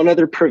 There's one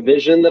other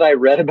provision that I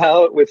read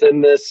about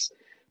within this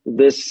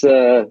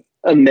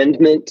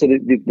amendment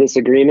to this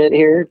agreement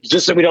here,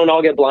 just so we don't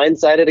all get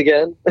blindsided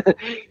again,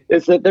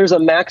 is that there's a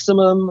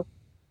maximum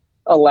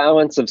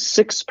allowance of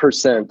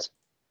 6%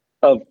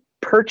 of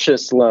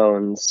purchase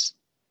loans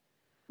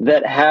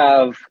that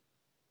have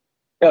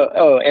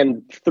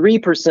and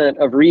 3%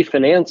 of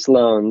refinance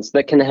loans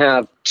that can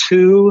have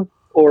 2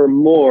 or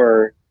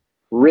more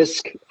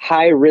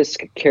high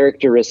risk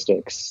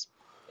characteristics.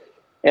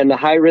 And the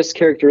high risk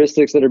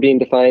characteristics that are being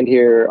defined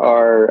here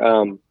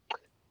are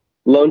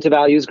loan to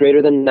values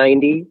greater than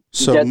 90,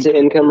 debt to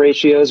income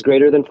ratios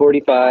greater than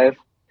 45,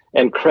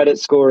 and credit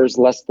scores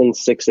less than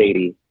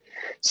 680.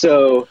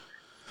 So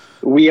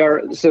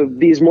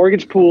these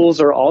mortgage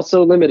pools are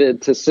also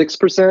limited to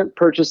 6%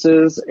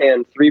 purchases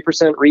and 3%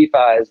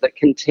 refis that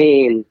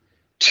contain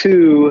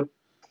 2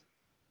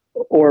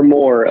 or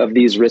more of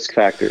these risk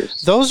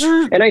factors.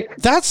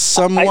 That's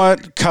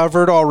somewhat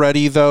covered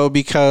already, though,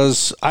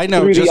 because I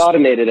know through the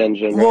automated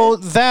engine. Well,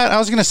 right? that I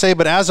was going to say,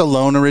 but as a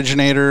loan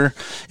originator,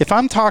 if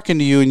I'm talking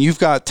to you and you've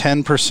got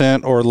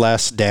 10% or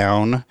less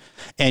down,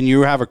 and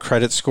you have a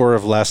credit score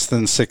of less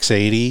than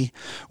 680,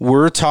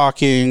 we're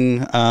talking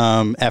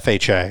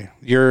FHA.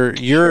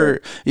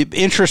 Your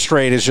interest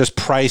rate is just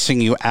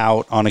pricing you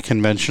out on a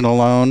conventional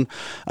loan.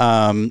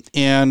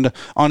 And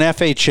on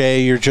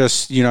FHA, you're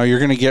just, you're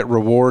going to get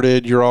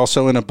rewarded. You're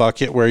also in a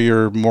bucket where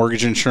your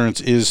mortgage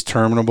insurance is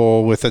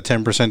terminable with a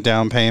 10%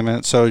 down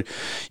payment. So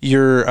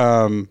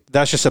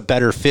that's just a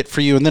better fit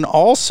for you. And then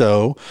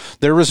also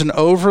there was an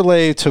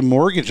overlay to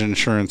mortgage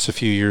insurance a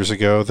few years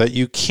ago that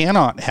you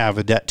cannot have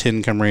a debt to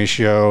income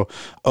ratio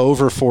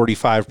over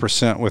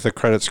 45% with a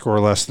credit score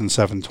less than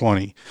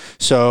 720.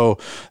 So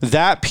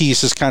that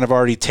piece is kind of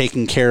already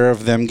taken care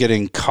of, them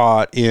getting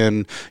caught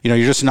in, you're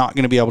just not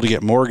going to be able to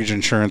get mortgage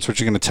insurance, which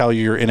is going to tell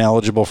you you're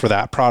ineligible for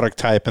that product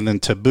type. And then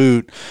to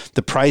boot,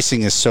 the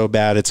pricing is so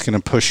bad, it's going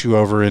to push you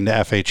over into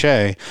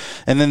FHA.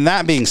 And then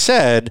that being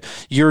said,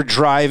 you're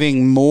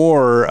driving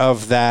more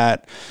of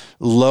that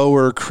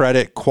lower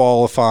credit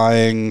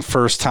qualifying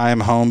first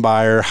time home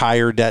buyer,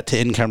 higher debt to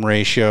income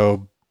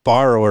ratio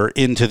borrower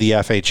into the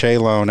FHA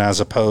loan as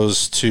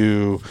opposed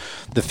to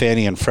the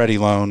Fannie and Freddie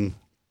loan,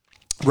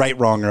 right,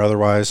 wrong, or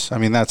otherwise. I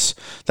mean, that's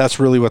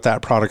really what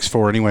that product's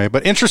for anyway.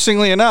 But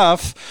interestingly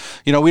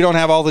enough, we don't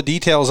have all the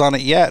details on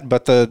it yet,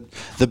 but the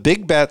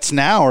big bets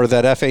now are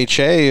that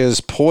FHA is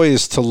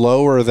poised to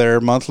lower their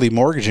monthly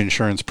mortgage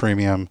insurance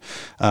premium,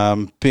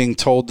 being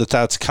told that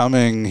that's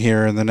coming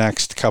here in the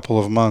next couple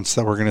of months,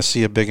 that we're going to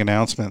see a big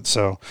announcement.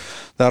 So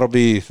that'll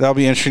be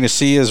interesting to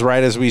see, as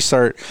we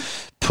start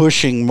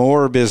pushing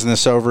more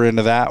business over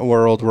into that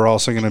world. We're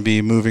also going to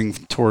be moving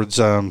towards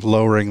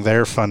lowering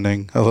their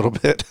funding a little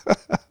bit.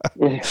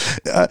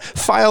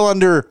 File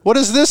under, what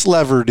does this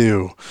lever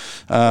do?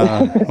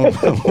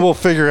 We'll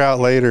figure out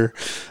later.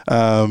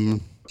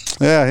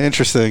 Yeah,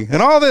 interesting.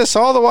 And all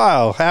the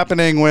while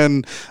happening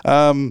when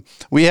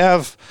we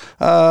have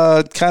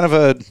kind of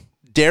a,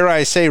 dare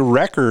I say,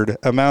 record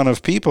amount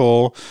of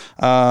people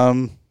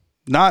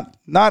not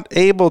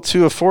able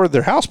to afford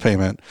their house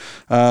payment.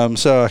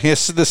 So I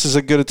guess this is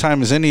as good a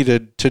time as any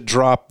to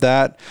drop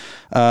that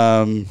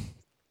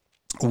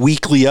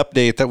weekly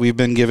update that we've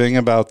been giving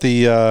about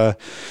the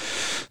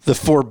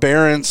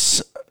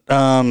forbearance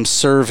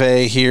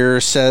survey here.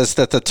 Says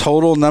that the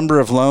total number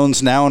of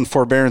loans now in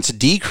forbearance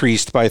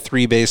decreased by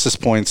 3 basis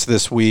points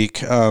this week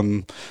to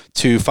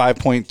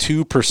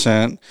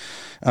 5.2%.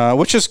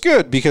 Which is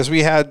good because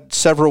we had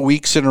several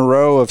weeks in a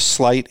row of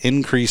slight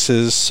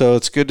increases. So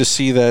it's good to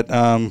see that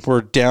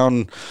we're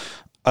down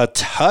a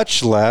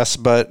touch less,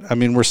 but I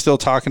mean, we're still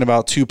talking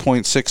about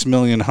 2.6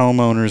 million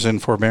homeowners in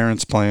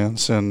forbearance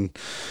plans. And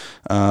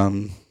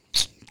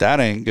that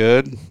ain't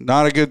good.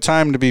 Not a good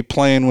time to be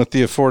playing with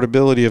the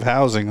affordability of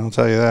housing, I'll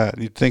tell you that.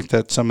 You'd think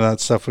that some of that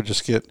stuff would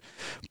just get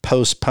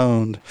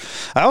postponed.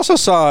 I also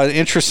saw an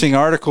interesting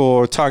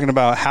article talking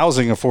about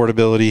housing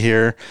affordability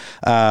here.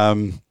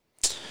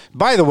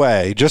 By the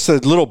way, just a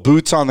little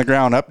boots on the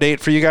ground update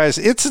for you guys.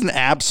 It's an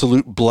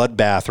absolute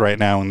bloodbath right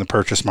now in the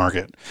purchase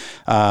market.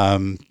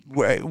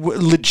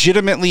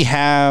 Legitimately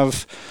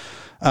have,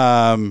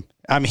 I'm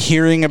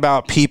hearing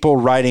about people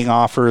writing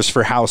offers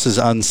for houses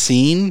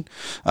unseen.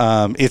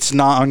 It's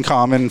not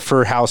uncommon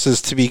for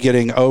houses to be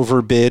getting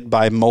overbid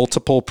by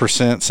multiple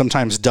percent,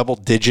 sometimes double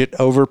digit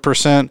over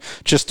percent,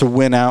 just to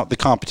win out the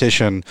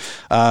competition.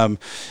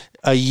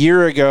 a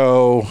year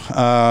ago,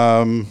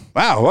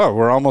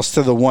 we're almost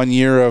to the 1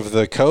 year of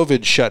the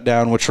COVID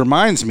shutdown, which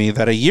reminds me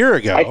that a year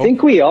ago. I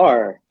think we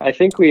are. I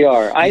think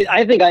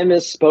I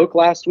misspoke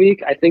last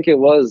week. I think it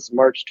was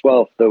March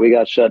 12th that we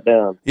got shut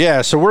down.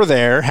 Yeah, so we're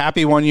there.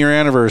 Happy 1 year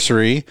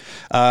anniversary.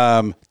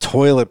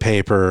 Toilet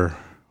paper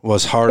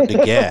was hard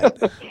to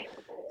get.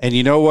 And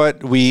you know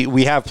what?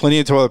 We have plenty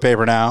of toilet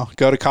paper now.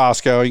 Go to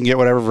Costco. You can get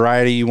whatever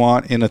variety you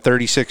want in a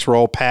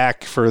 36-roll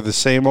pack for the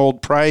same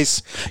old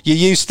price you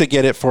used to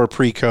get it for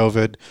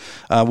pre-COVID.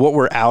 What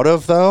we're out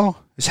of, though,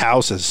 is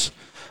houses.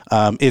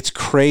 It's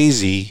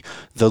crazy,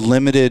 the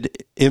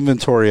limited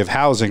inventory of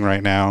housing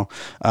right now.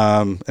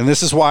 And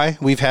this is why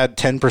we've had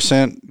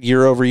 10%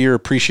 year-over-year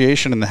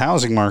appreciation in the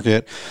housing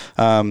market.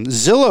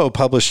 Zillow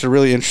published a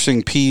really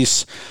interesting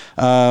piece.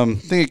 I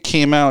think it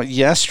came out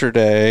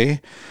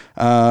yesterday.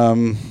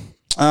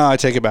 I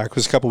take it back. It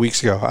was a couple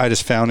weeks ago. I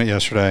just found it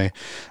yesterday.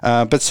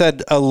 But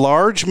said a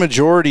large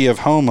majority of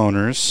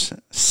homeowners,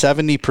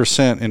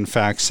 70% in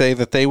fact, say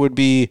that they would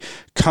be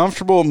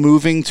comfortable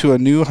moving to a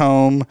new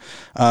home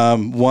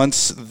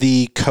once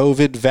the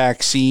COVID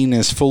vaccine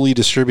is fully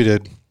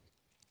distributed.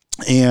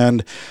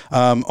 And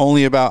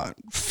only about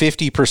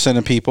 50%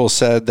 of people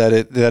said that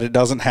it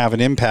doesn't have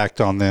an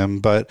impact on them.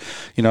 But,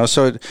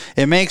 so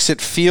it makes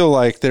it feel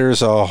like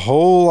there's a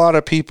whole lot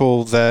of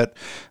people that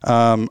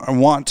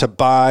want to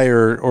buy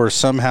or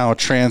somehow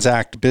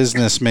transact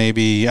business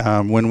maybe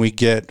when we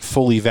get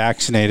fully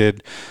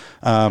vaccinated.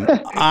 So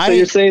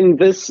you're saying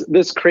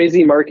this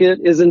crazy market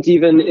isn't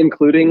even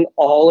including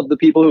all of the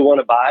people who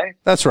want to buy?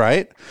 That's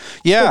right.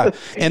 Yeah.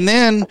 And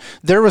then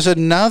there was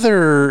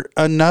another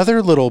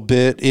little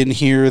bit in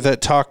here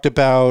that talked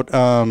about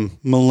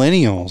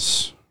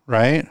millennials,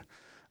 right?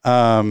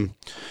 And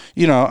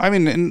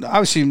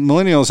obviously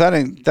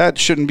millennials, that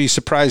shouldn't be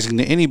surprising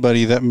to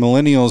anybody that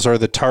millennials are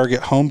the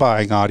target home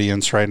buying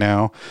audience right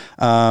now.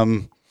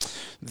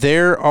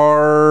 There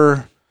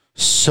are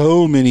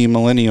so many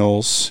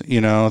millennials,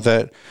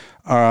 that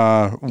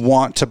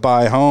want to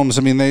buy homes.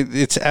 I mean,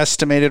 it's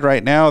estimated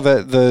right now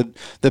that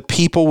the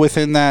people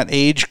within that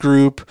age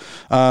group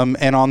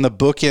and on the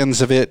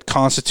bookends of it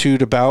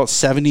constitute about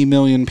 70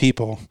 million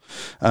people.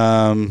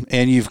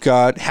 And you've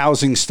got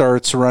housing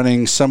starts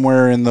running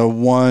somewhere in the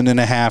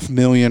 1.5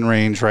 million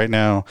range right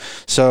now.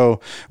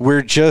 So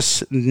we're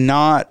just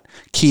not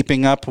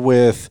keeping up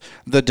with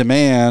the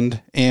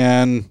demand,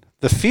 and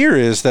the fear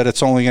is that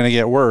it's only going to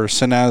get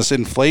worse. And as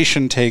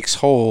inflation takes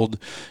hold,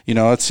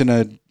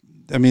 the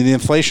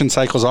inflation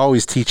cycles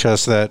always teach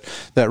us that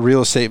real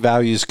estate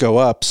values go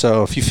up.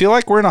 So if you feel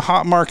like we're in a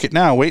hot market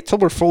now, wait till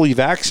we're fully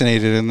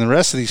vaccinated and the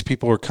rest of these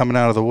people are coming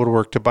out of the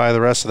woodwork to buy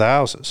the rest of the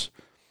houses.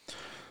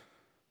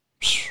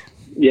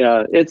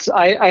 Yeah,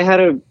 I had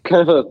a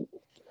kind of a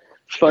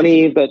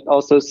funny but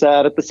also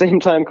sad at the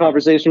same time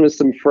conversation with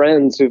some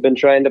friends who've been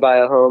trying to buy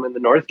a home in the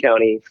North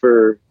County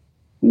for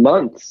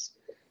months.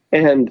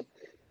 And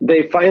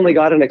they finally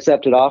got an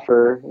accepted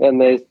offer, and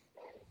they,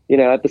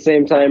 at the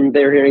same time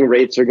they're hearing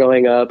rates are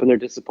going up and they're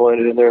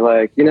disappointed, and they're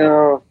like, we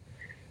don't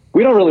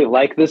really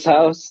like this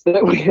house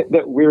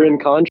that we're in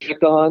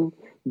contract on,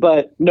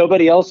 but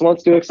nobody else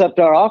wants to accept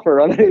our offer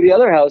on any of the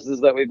other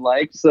houses that we'd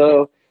like.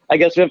 So I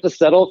guess we have to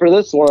settle for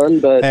this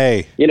one. But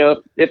hey,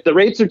 if the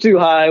rates are too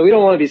high, we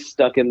don't want to be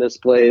stuck in this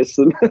place.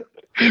 And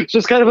it's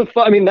just kind of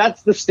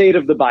that's the state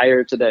of the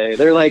buyer today.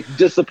 They're like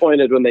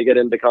disappointed when they get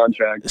into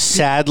contract.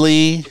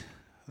 Sadly,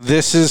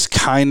 this is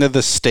kind of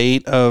the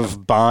state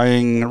of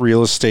buying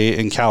real estate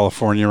in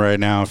California right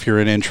now. If you're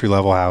in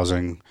entry-level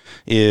housing,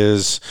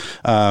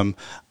 whenever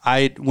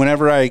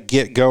I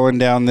get going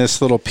down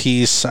this little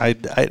piece,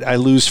 I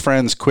lose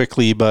friends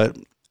quickly. But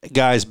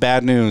guys,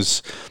 bad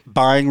news: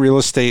 buying real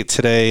estate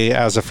today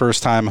as a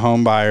first-time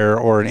home buyer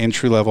or an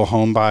entry-level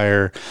home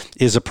buyer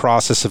is a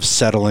process of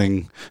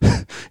settling.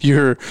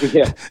 You're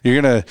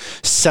gonna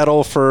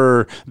settle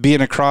for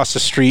being across the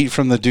street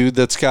from the dude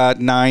that's got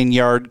 9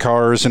 yard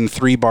cars and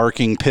 3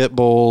 barking pit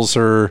bulls,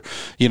 or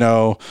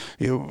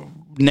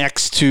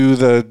next to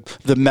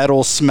the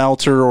metal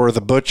smelter or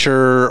the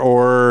butcher,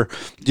 or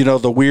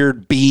the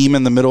weird beam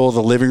in the middle of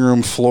the living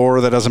room floor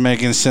that doesn't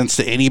make any sense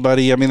to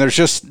anybody. I mean,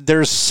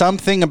 there's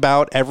something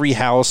about every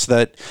house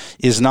that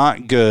is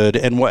not good.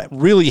 And what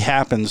really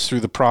happens through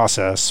the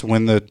process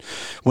when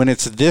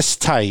it's this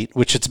tight,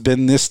 which it's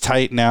been this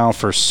tight now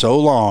for so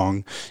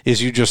long,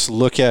 is you just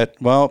look at,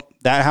 well,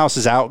 that house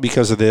is out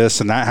because of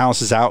this, and that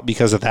house is out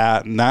because of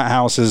that, and that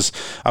house is,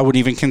 I wouldn't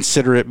even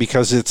consider it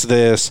because it's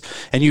this.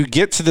 And you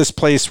get to this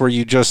place where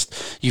you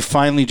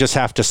finally just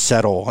have to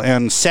settle.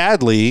 And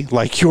sadly,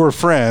 like your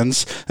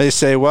friends, they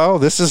say, well,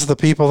 this is the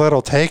people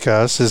that'll take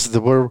us,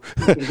 we're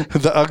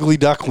the ugly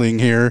duckling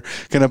here,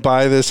 going to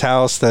buy this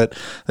house that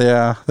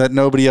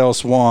nobody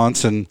else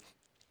wants. And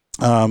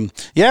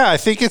I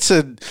think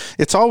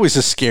it's always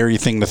a scary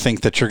thing to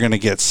think that you're going to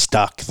get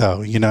stuck,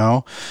 though,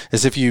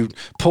 as if you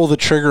pull the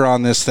trigger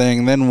on this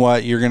thing, then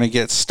what? You're going to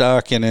get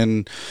stuck, and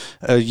in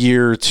a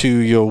year or two,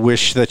 you'll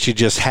wish that you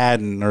just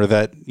hadn't, or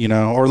that,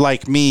 or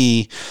like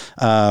me,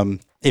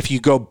 if you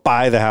go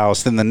buy the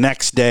house, then the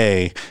next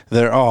day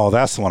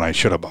that's the one I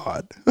should have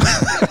bought.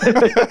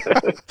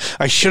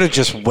 I should have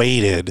just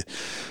waited.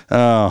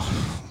 But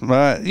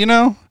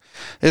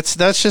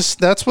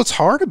that's what's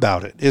hard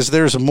about it, is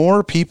there's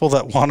more people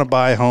that want to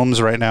buy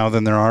homes right now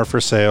than there are for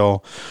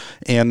sale.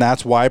 And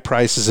that's why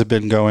prices have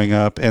been going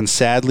up. And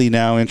sadly,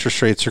 now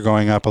interest rates are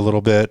going up a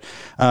little bit.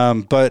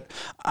 But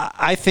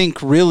I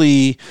think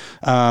really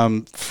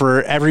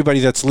for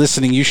everybody that's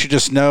listening, you should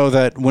just know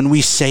that when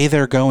we say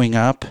they're going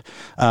up,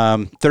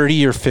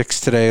 30-year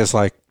fixed today is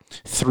like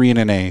 3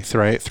 1/8,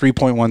 right?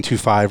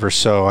 3.125 or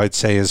so, I'd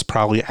say, is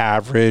probably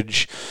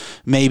average,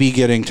 maybe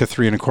getting to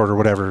 3 1/4,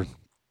 whatever.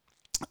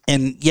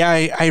 And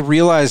yeah, I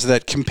realize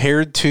that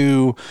compared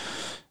to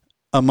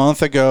a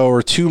month ago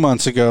or 2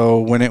 months ago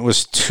when it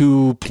was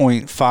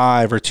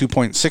 2.5 or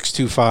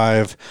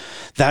 2.625,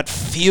 that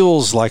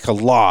feels like a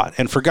lot.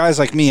 And for guys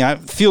like me,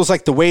 it feels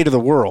like the weight of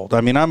the world.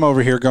 I mean, I'm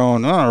over here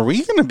going, are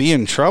we going to be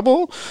in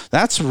trouble?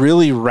 That's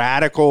really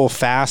radical,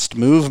 fast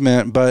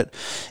movement. But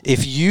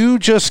if you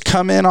just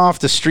come in off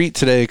the street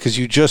today because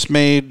you just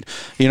made,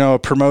 a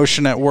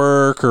promotion at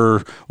work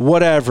or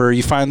whatever,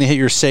 you finally hit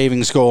your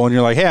savings goal and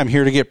you're like, hey, I'm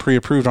here to get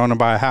pre-approved, I want to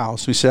buy a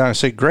house. I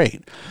say,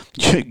 great.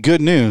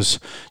 Good news.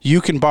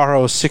 You can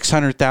borrow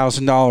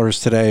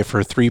 $600,000 today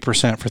for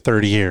 3% for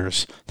 30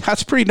 years.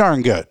 That's pretty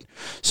darn good.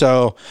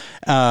 So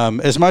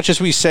as much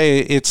as we say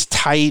it's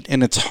tight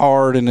and it's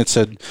hard and it's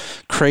a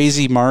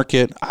crazy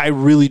market, I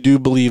really do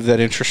believe that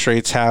interest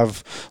rates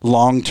have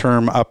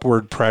long-term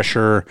upward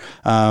pressure.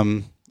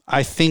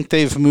 I think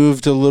they've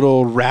moved a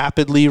little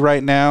rapidly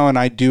right now, and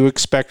I do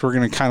expect we're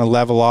going to kind of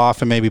level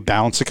off and maybe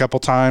bounce a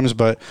couple times,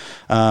 but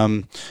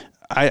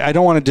I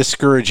don't want to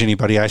discourage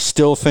anybody. I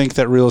still think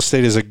that real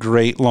estate is a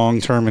great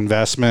long-term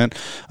investment.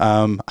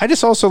 I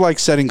just also like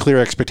setting clear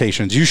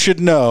expectations. You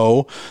should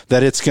know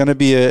that it's going to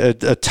be a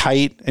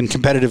tight and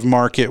competitive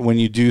market when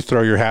you do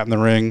throw your hat in the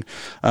ring.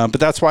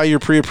 But that's why your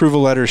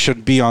pre-approval letter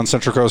should be on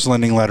Central Coast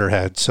Lending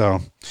letterhead.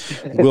 So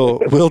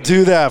we'll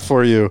do that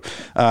for you.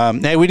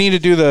 Hey, we need to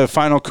do the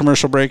final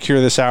commercial break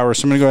here this hour,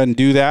 so I'm going to go ahead and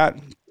do that.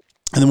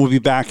 And then we'll be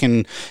back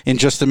in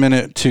just a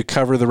minute to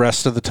cover the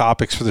rest of the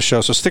topics for the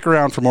show. So stick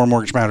around for more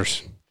Mortgage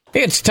Matters.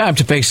 It's time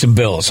to pay some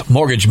bills.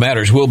 Mortgage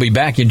Matters will be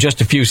back in just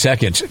a few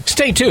seconds.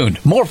 Stay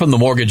tuned. More from the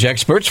mortgage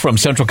experts from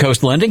Central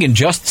Coast Lending in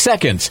just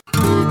seconds.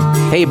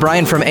 Hey,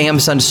 Brian from AM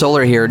Sun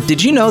Solar here.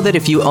 Did you know that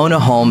if you own a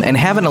home and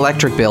have an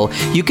electric bill,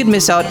 you could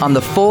miss out on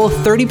the full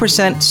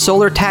 30%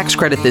 solar tax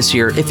credit this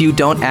year if you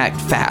don't act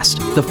fast?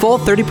 The full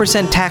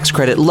 30% tax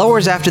credit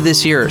lowers after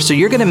this year, so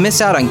you're going to miss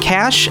out on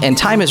cash and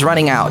time is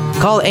running out.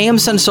 Call AM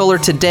Sun Solar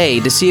today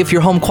to see if your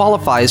home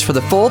qualifies for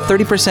the full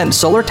 30%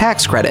 solar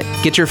tax credit.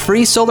 Get your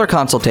free solar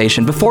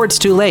consultation before it's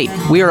too late.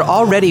 We are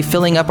already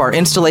filling up our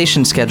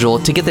installation schedule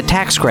to get the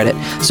tax credit,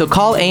 so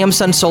call AM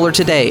Sun Solar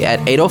today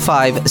at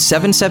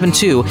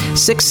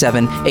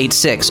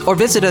 805-772-6786 or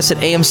visit us at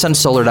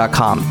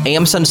amsunsolar.com.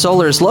 AM Sun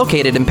Solar is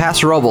located in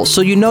Paso Robles,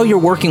 so you know you're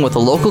working with a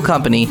local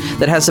company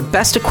that has the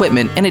best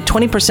equipment and a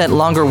 20%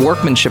 longer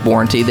workmanship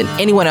warranty than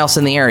anyone else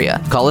in the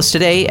area. Call us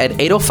today at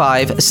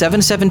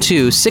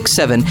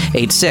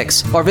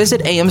 805-772-6786 or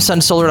visit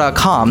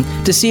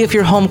amsunsolar.com to see if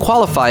your home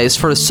qualifies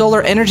for a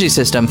solar energy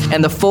system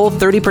and the full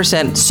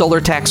 30% solar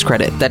tax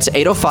credit. That's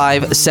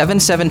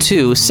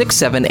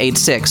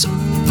 805-772-6786.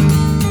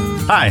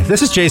 Hi,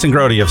 this is Jason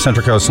Grody of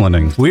Central Coast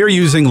Lending. We are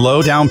using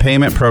low down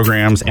payment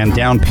programs and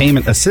down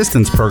payment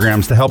assistance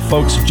programs to help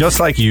folks just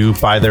like you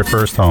buy their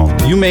first home.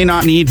 You may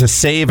not need to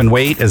save and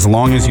wait as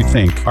long as you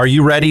think. Are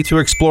you ready to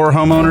explore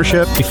home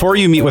ownership? Before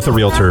you meet with a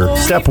realtor,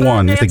 step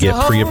one is to get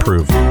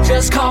pre-approved.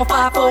 Just call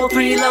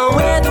 543-LOAN.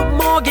 We're the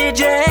mortgage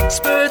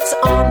experts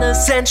on the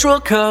Central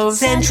Coast.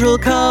 Central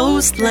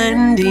Coast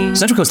Lending.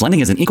 Central Coast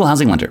Lending is an equal housing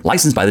lender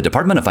licensed by the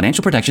Department of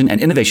Financial Protection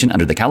and Innovation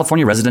under the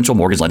California Residential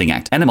Mortgage Lending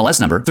Act. NMLS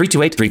number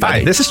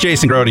 328358. Hi, this is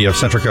Jason Grody of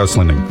Central Coast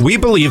Lending. We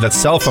believe that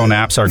cell phone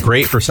apps are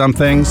great for some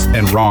things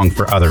and wrong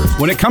for others.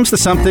 When it comes to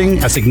something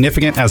as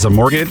significant as a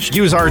mortgage,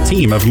 use our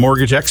team of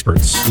mortgage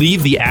experts.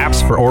 Leave the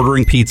apps for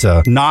ordering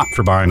pizza, not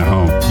for buying a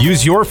home.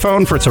 Use your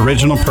phone for its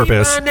original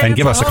purpose and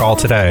give us a call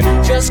today.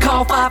 Just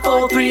call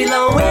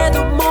 543-LOAN. We're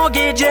the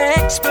mortgage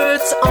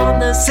experts on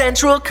the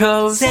Central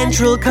Coast.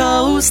 Central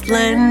Coast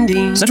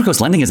Lending. Central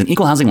Coast Lending is an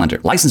equal housing lender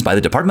licensed by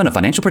the Department of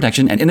Financial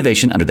Protection and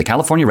Innovation under the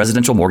California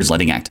Residential Mortgage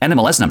Lending Act.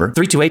 NMLS number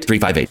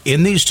 328358.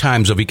 In these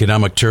times of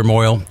economic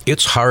turmoil,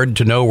 it's hard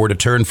to know where to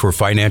turn for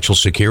financial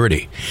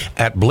security.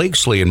 At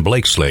Blakesley &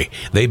 Blakesley,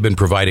 they've been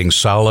providing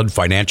solid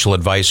financial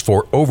advice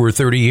for over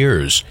 30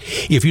 years.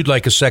 If you'd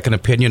like a second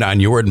opinion on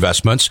your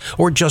investments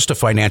or just a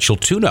financial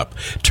tune-up,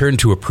 turn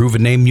to a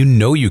proven name you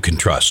know you can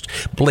trust,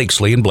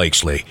 Blakesley &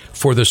 Blakesley.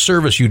 For the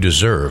service you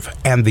deserve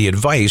and the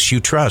advice you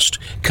trust,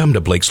 come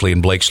to Blakesley &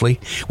 Blakesley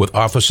with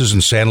offices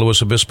in San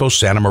Luis Obispo,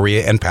 Santa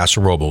Maria, and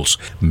Paso Robles.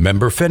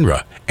 Member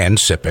FINRA and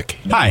SIPC.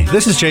 Hi,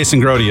 this is Jason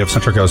Grody Grody of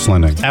Central Coast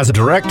Lending. As a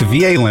direct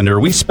VA lender,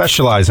 we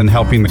specialize in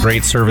helping the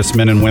great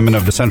servicemen and women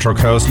of the Central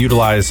Coast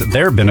utilize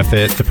their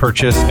benefit to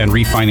purchase and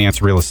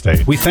refinance real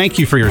estate. We thank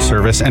you for your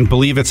service and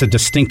believe it's a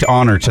distinct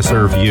honor to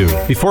serve you.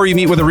 Before you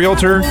meet with a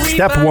realtor,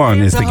 step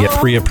one is to get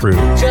pre-approved.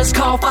 Just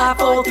call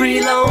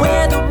 543-LOAN.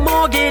 We're the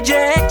mortgage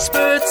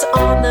experts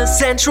on the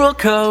Central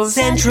Coast.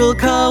 Central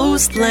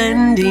Coast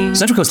Lending.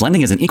 Central Coast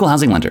Lending is an equal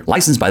housing lender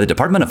licensed by the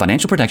Department of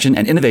Financial Protection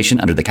and Innovation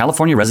under the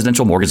California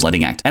Residential Mortgage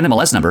Lending Act.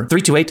 NMLS number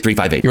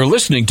 328358. You're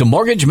listening to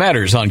Mortgage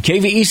Matters on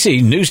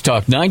KVEC News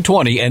Talk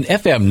 920 and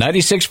FM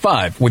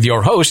 96.5 with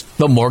your host,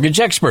 the mortgage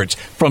experts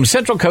from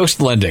Central Coast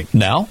Lending.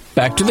 Now,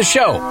 back to the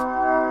show.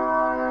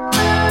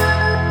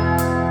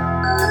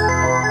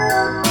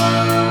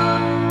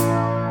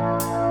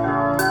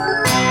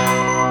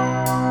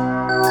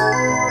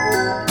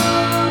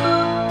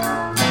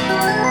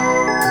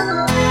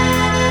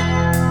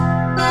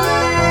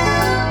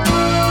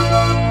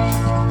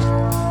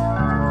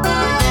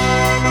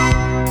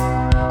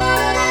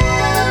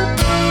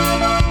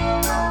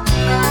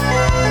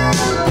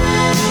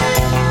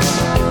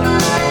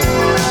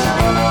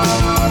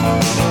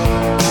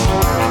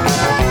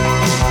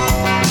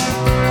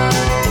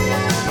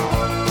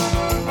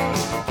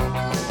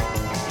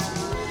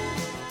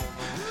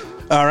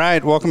 All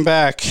right, welcome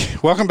back.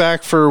 Welcome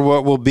back for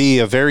what will be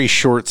a very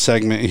short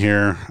segment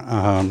here.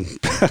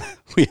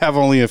 We have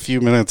only a few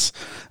minutes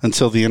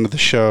until the end of the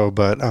show,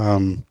 but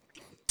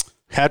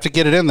had to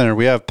get it in there.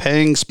 We have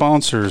paying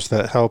sponsors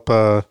that help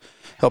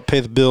pay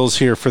the bills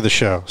here for the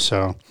show.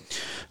 So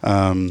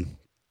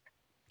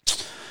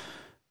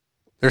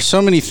there's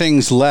so many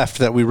things left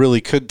that we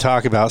really could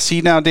talk about.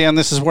 See, now, Dan,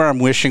 this is where I'm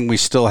wishing we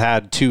still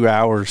had 2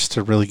 hours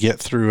to really get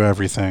through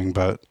everything,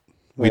 but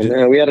we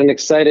had an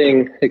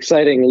exciting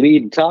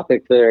lead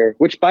topic there,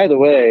 which, by the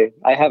way,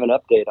 I have an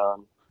update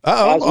on.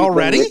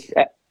 Already?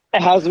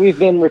 As we've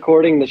been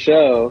recording the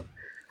show,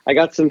 I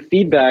got some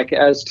feedback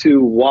as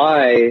to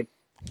why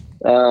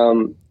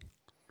all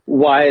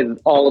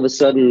of a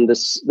sudden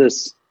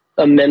this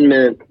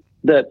amendment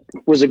that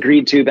was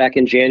agreed to back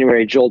in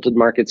January jolted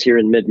markets here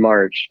in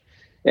mid-March.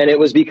 And it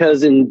was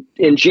because in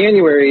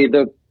January,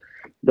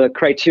 the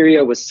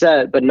criteria was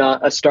set, but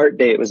not a start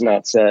date was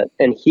not set.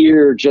 And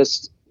here,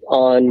 just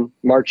on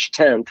March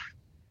 10th,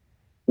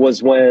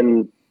 was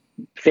when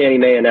Fannie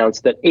Mae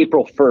announced that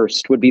April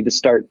 1st would be the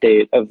start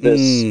date of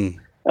this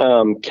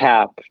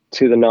cap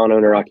to the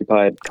non-owner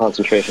occupied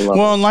concentration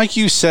level. Well, and like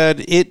you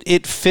said,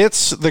 it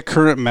fits the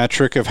current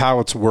metric of how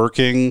it's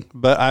working,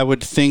 but I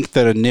would think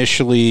that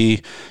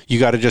initially you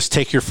got to just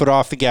take your foot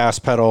off the gas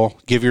pedal,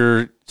 give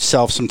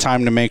yourself some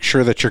time to make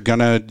sure that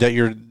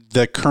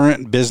the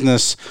current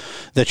business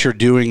that you're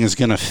doing is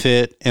going to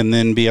fit, and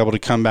then be able to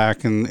come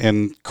back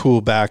and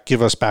cool back,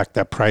 give us back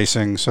that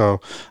pricing.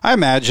 So I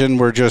imagine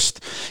we're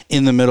just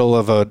in the middle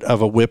of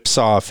a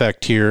whipsaw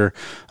effect here.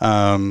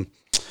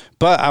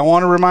 But I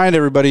want to remind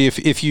everybody,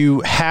 if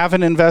you have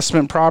an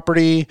investment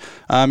property,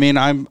 I mean,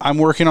 I'm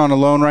working on a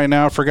loan right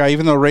now for a guy,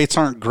 even though rates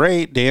aren't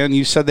great. Dan,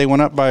 you said they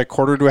went up by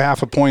 1/4 to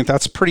 1/2 a point.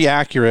 That's pretty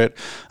accurate.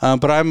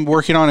 But I'm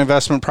working on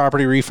investment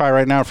property refi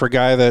right now for a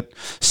guy that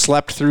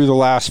slept through the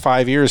last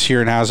 5 years here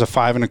and has a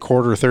 5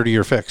 1/4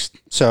 30-year fixed.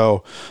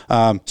 So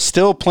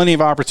still plenty of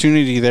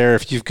opportunity there.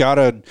 If you've got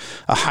a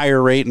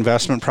higher rate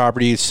investment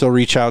property, still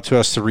reach out to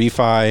us to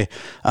refi.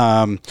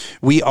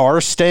 We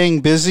are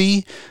staying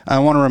busy. I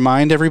want to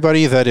remind everybody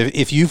that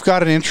if you've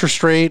got an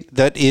interest rate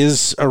that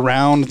is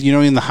around,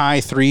 in the high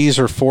 3s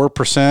or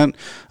 4%,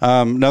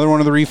 another one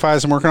of the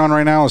refis I'm working on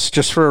right now is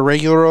just for a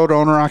regular old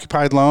owner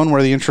occupied loan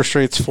where the interest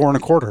rate's 4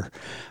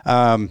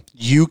 1/4.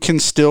 You can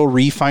still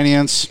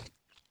refinance.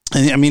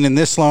 I mean, in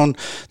this loan,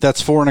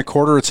 that's 4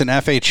 1/4. It's an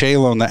FHA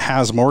loan that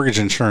has mortgage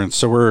insurance.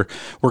 So we're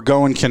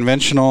going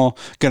conventional,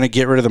 going to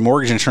get rid of the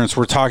mortgage insurance.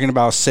 We're talking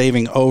about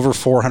saving over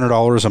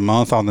 $400 a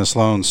month on this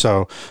loan.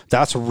 So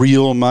that's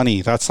real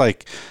money. That's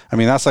like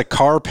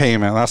car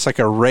payment. That's like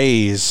a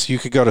raise. You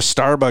could go to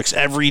Starbucks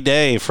every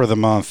day for the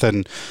month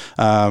and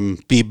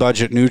be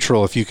budget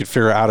neutral if you could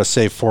figure out how to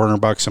save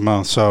 $400 a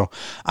month. So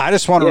I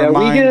just want to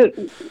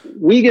remind.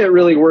 We get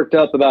really worked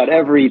up about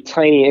every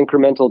tiny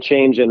incremental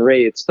change in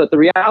rates, but the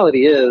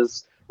reality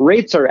is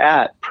rates are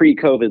at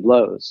pre-COVID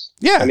lows.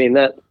 Yeah. I mean,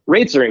 that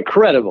rates are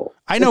incredible.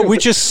 I know, we're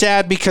just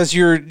sad because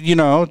you're,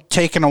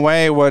 taking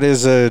away what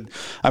is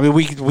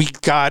we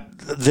got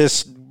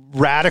this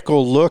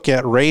radical look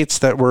at rates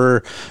that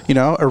were,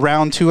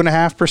 around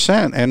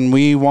 2.5%. And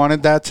we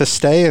wanted that to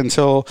stay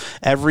until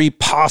every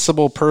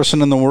possible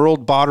person in the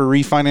world bought or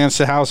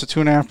refinanced a house at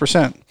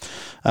 2.5%.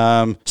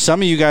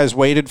 Some of you guys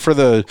waited for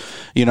the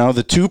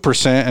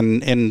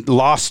 2% and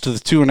lost to the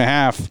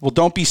 2.5%. Well,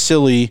 don't be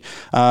silly.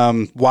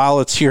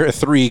 While it's here at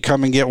 3%,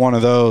 come and get one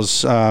of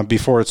those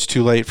before it's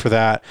too late for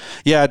that.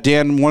 Yeah,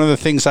 Dan, one of the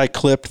things I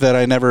clipped that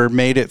I never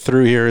made it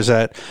through here is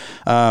that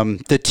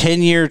the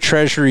 10-year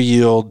Treasury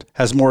yield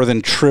has more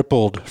than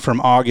tripled from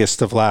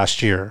August of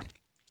last year.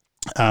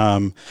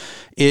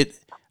 It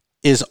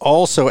is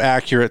also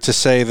accurate to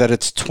say that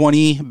it's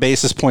 20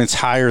 basis points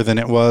higher than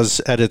it was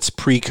at its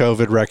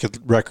pre-COVID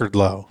record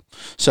low.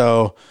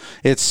 So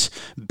it's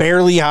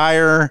barely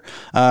higher.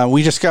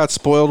 We just got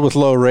spoiled with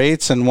low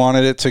rates and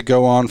wanted it to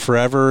go on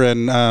forever.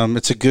 And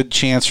it's a good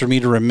chance for me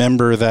to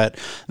remember that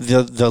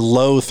the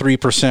low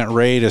 3%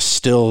 rate is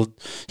still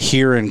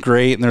here and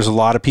great. And there's a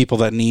lot of people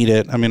that need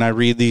it. I mean, I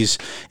read these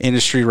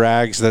industry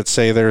rags that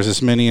say there's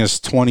as many as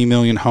 20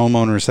 million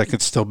homeowners that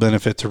could still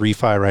benefit to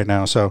refi right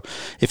now. So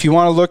if you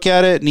want to look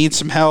at it, need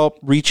some help,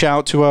 reach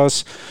out to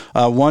us.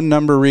 One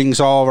number rings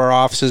all of our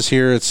offices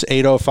here. It's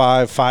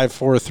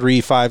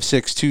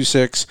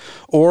 805-543-5626,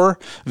 or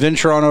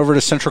venture on over to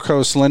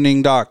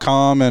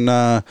centralcoastlending.com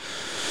and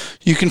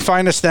you can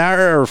find us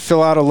there or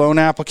fill out a loan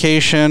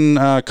application,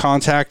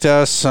 contact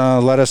us,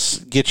 let us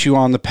get you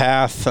on the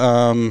path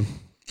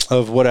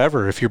of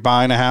whatever. If you're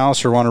buying a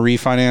house or want to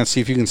refinance,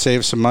 see if you can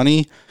save some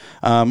money.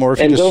 Or if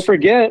and don't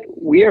forget,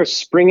 we are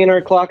springing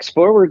our clocks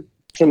forward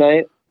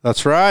tonight.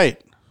 That's right.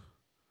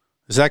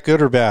 Is that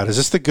good or bad? Is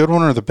this the good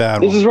one or the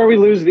bad one? This is where we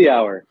lose the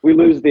hour. You're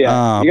going to be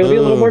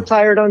a little more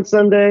tired on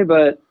Sunday,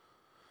 but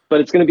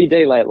it's going to be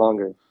daylight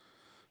longer.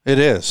 It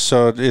is.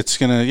 So it's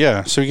going to,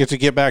 yeah. So we get to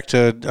get back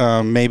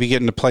to maybe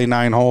getting to play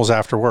 9 holes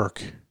after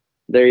work.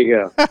 There you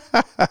go.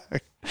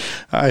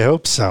 I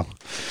hope so.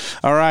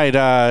 All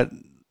right.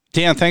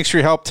 Dan, thanks for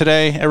your help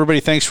today. Everybody,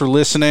 thanks for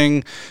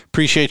listening.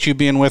 Appreciate you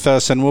being with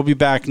us. And we'll be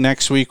back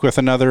next week with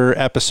another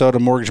episode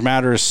of Mortgage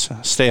Matters.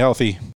 Stay healthy.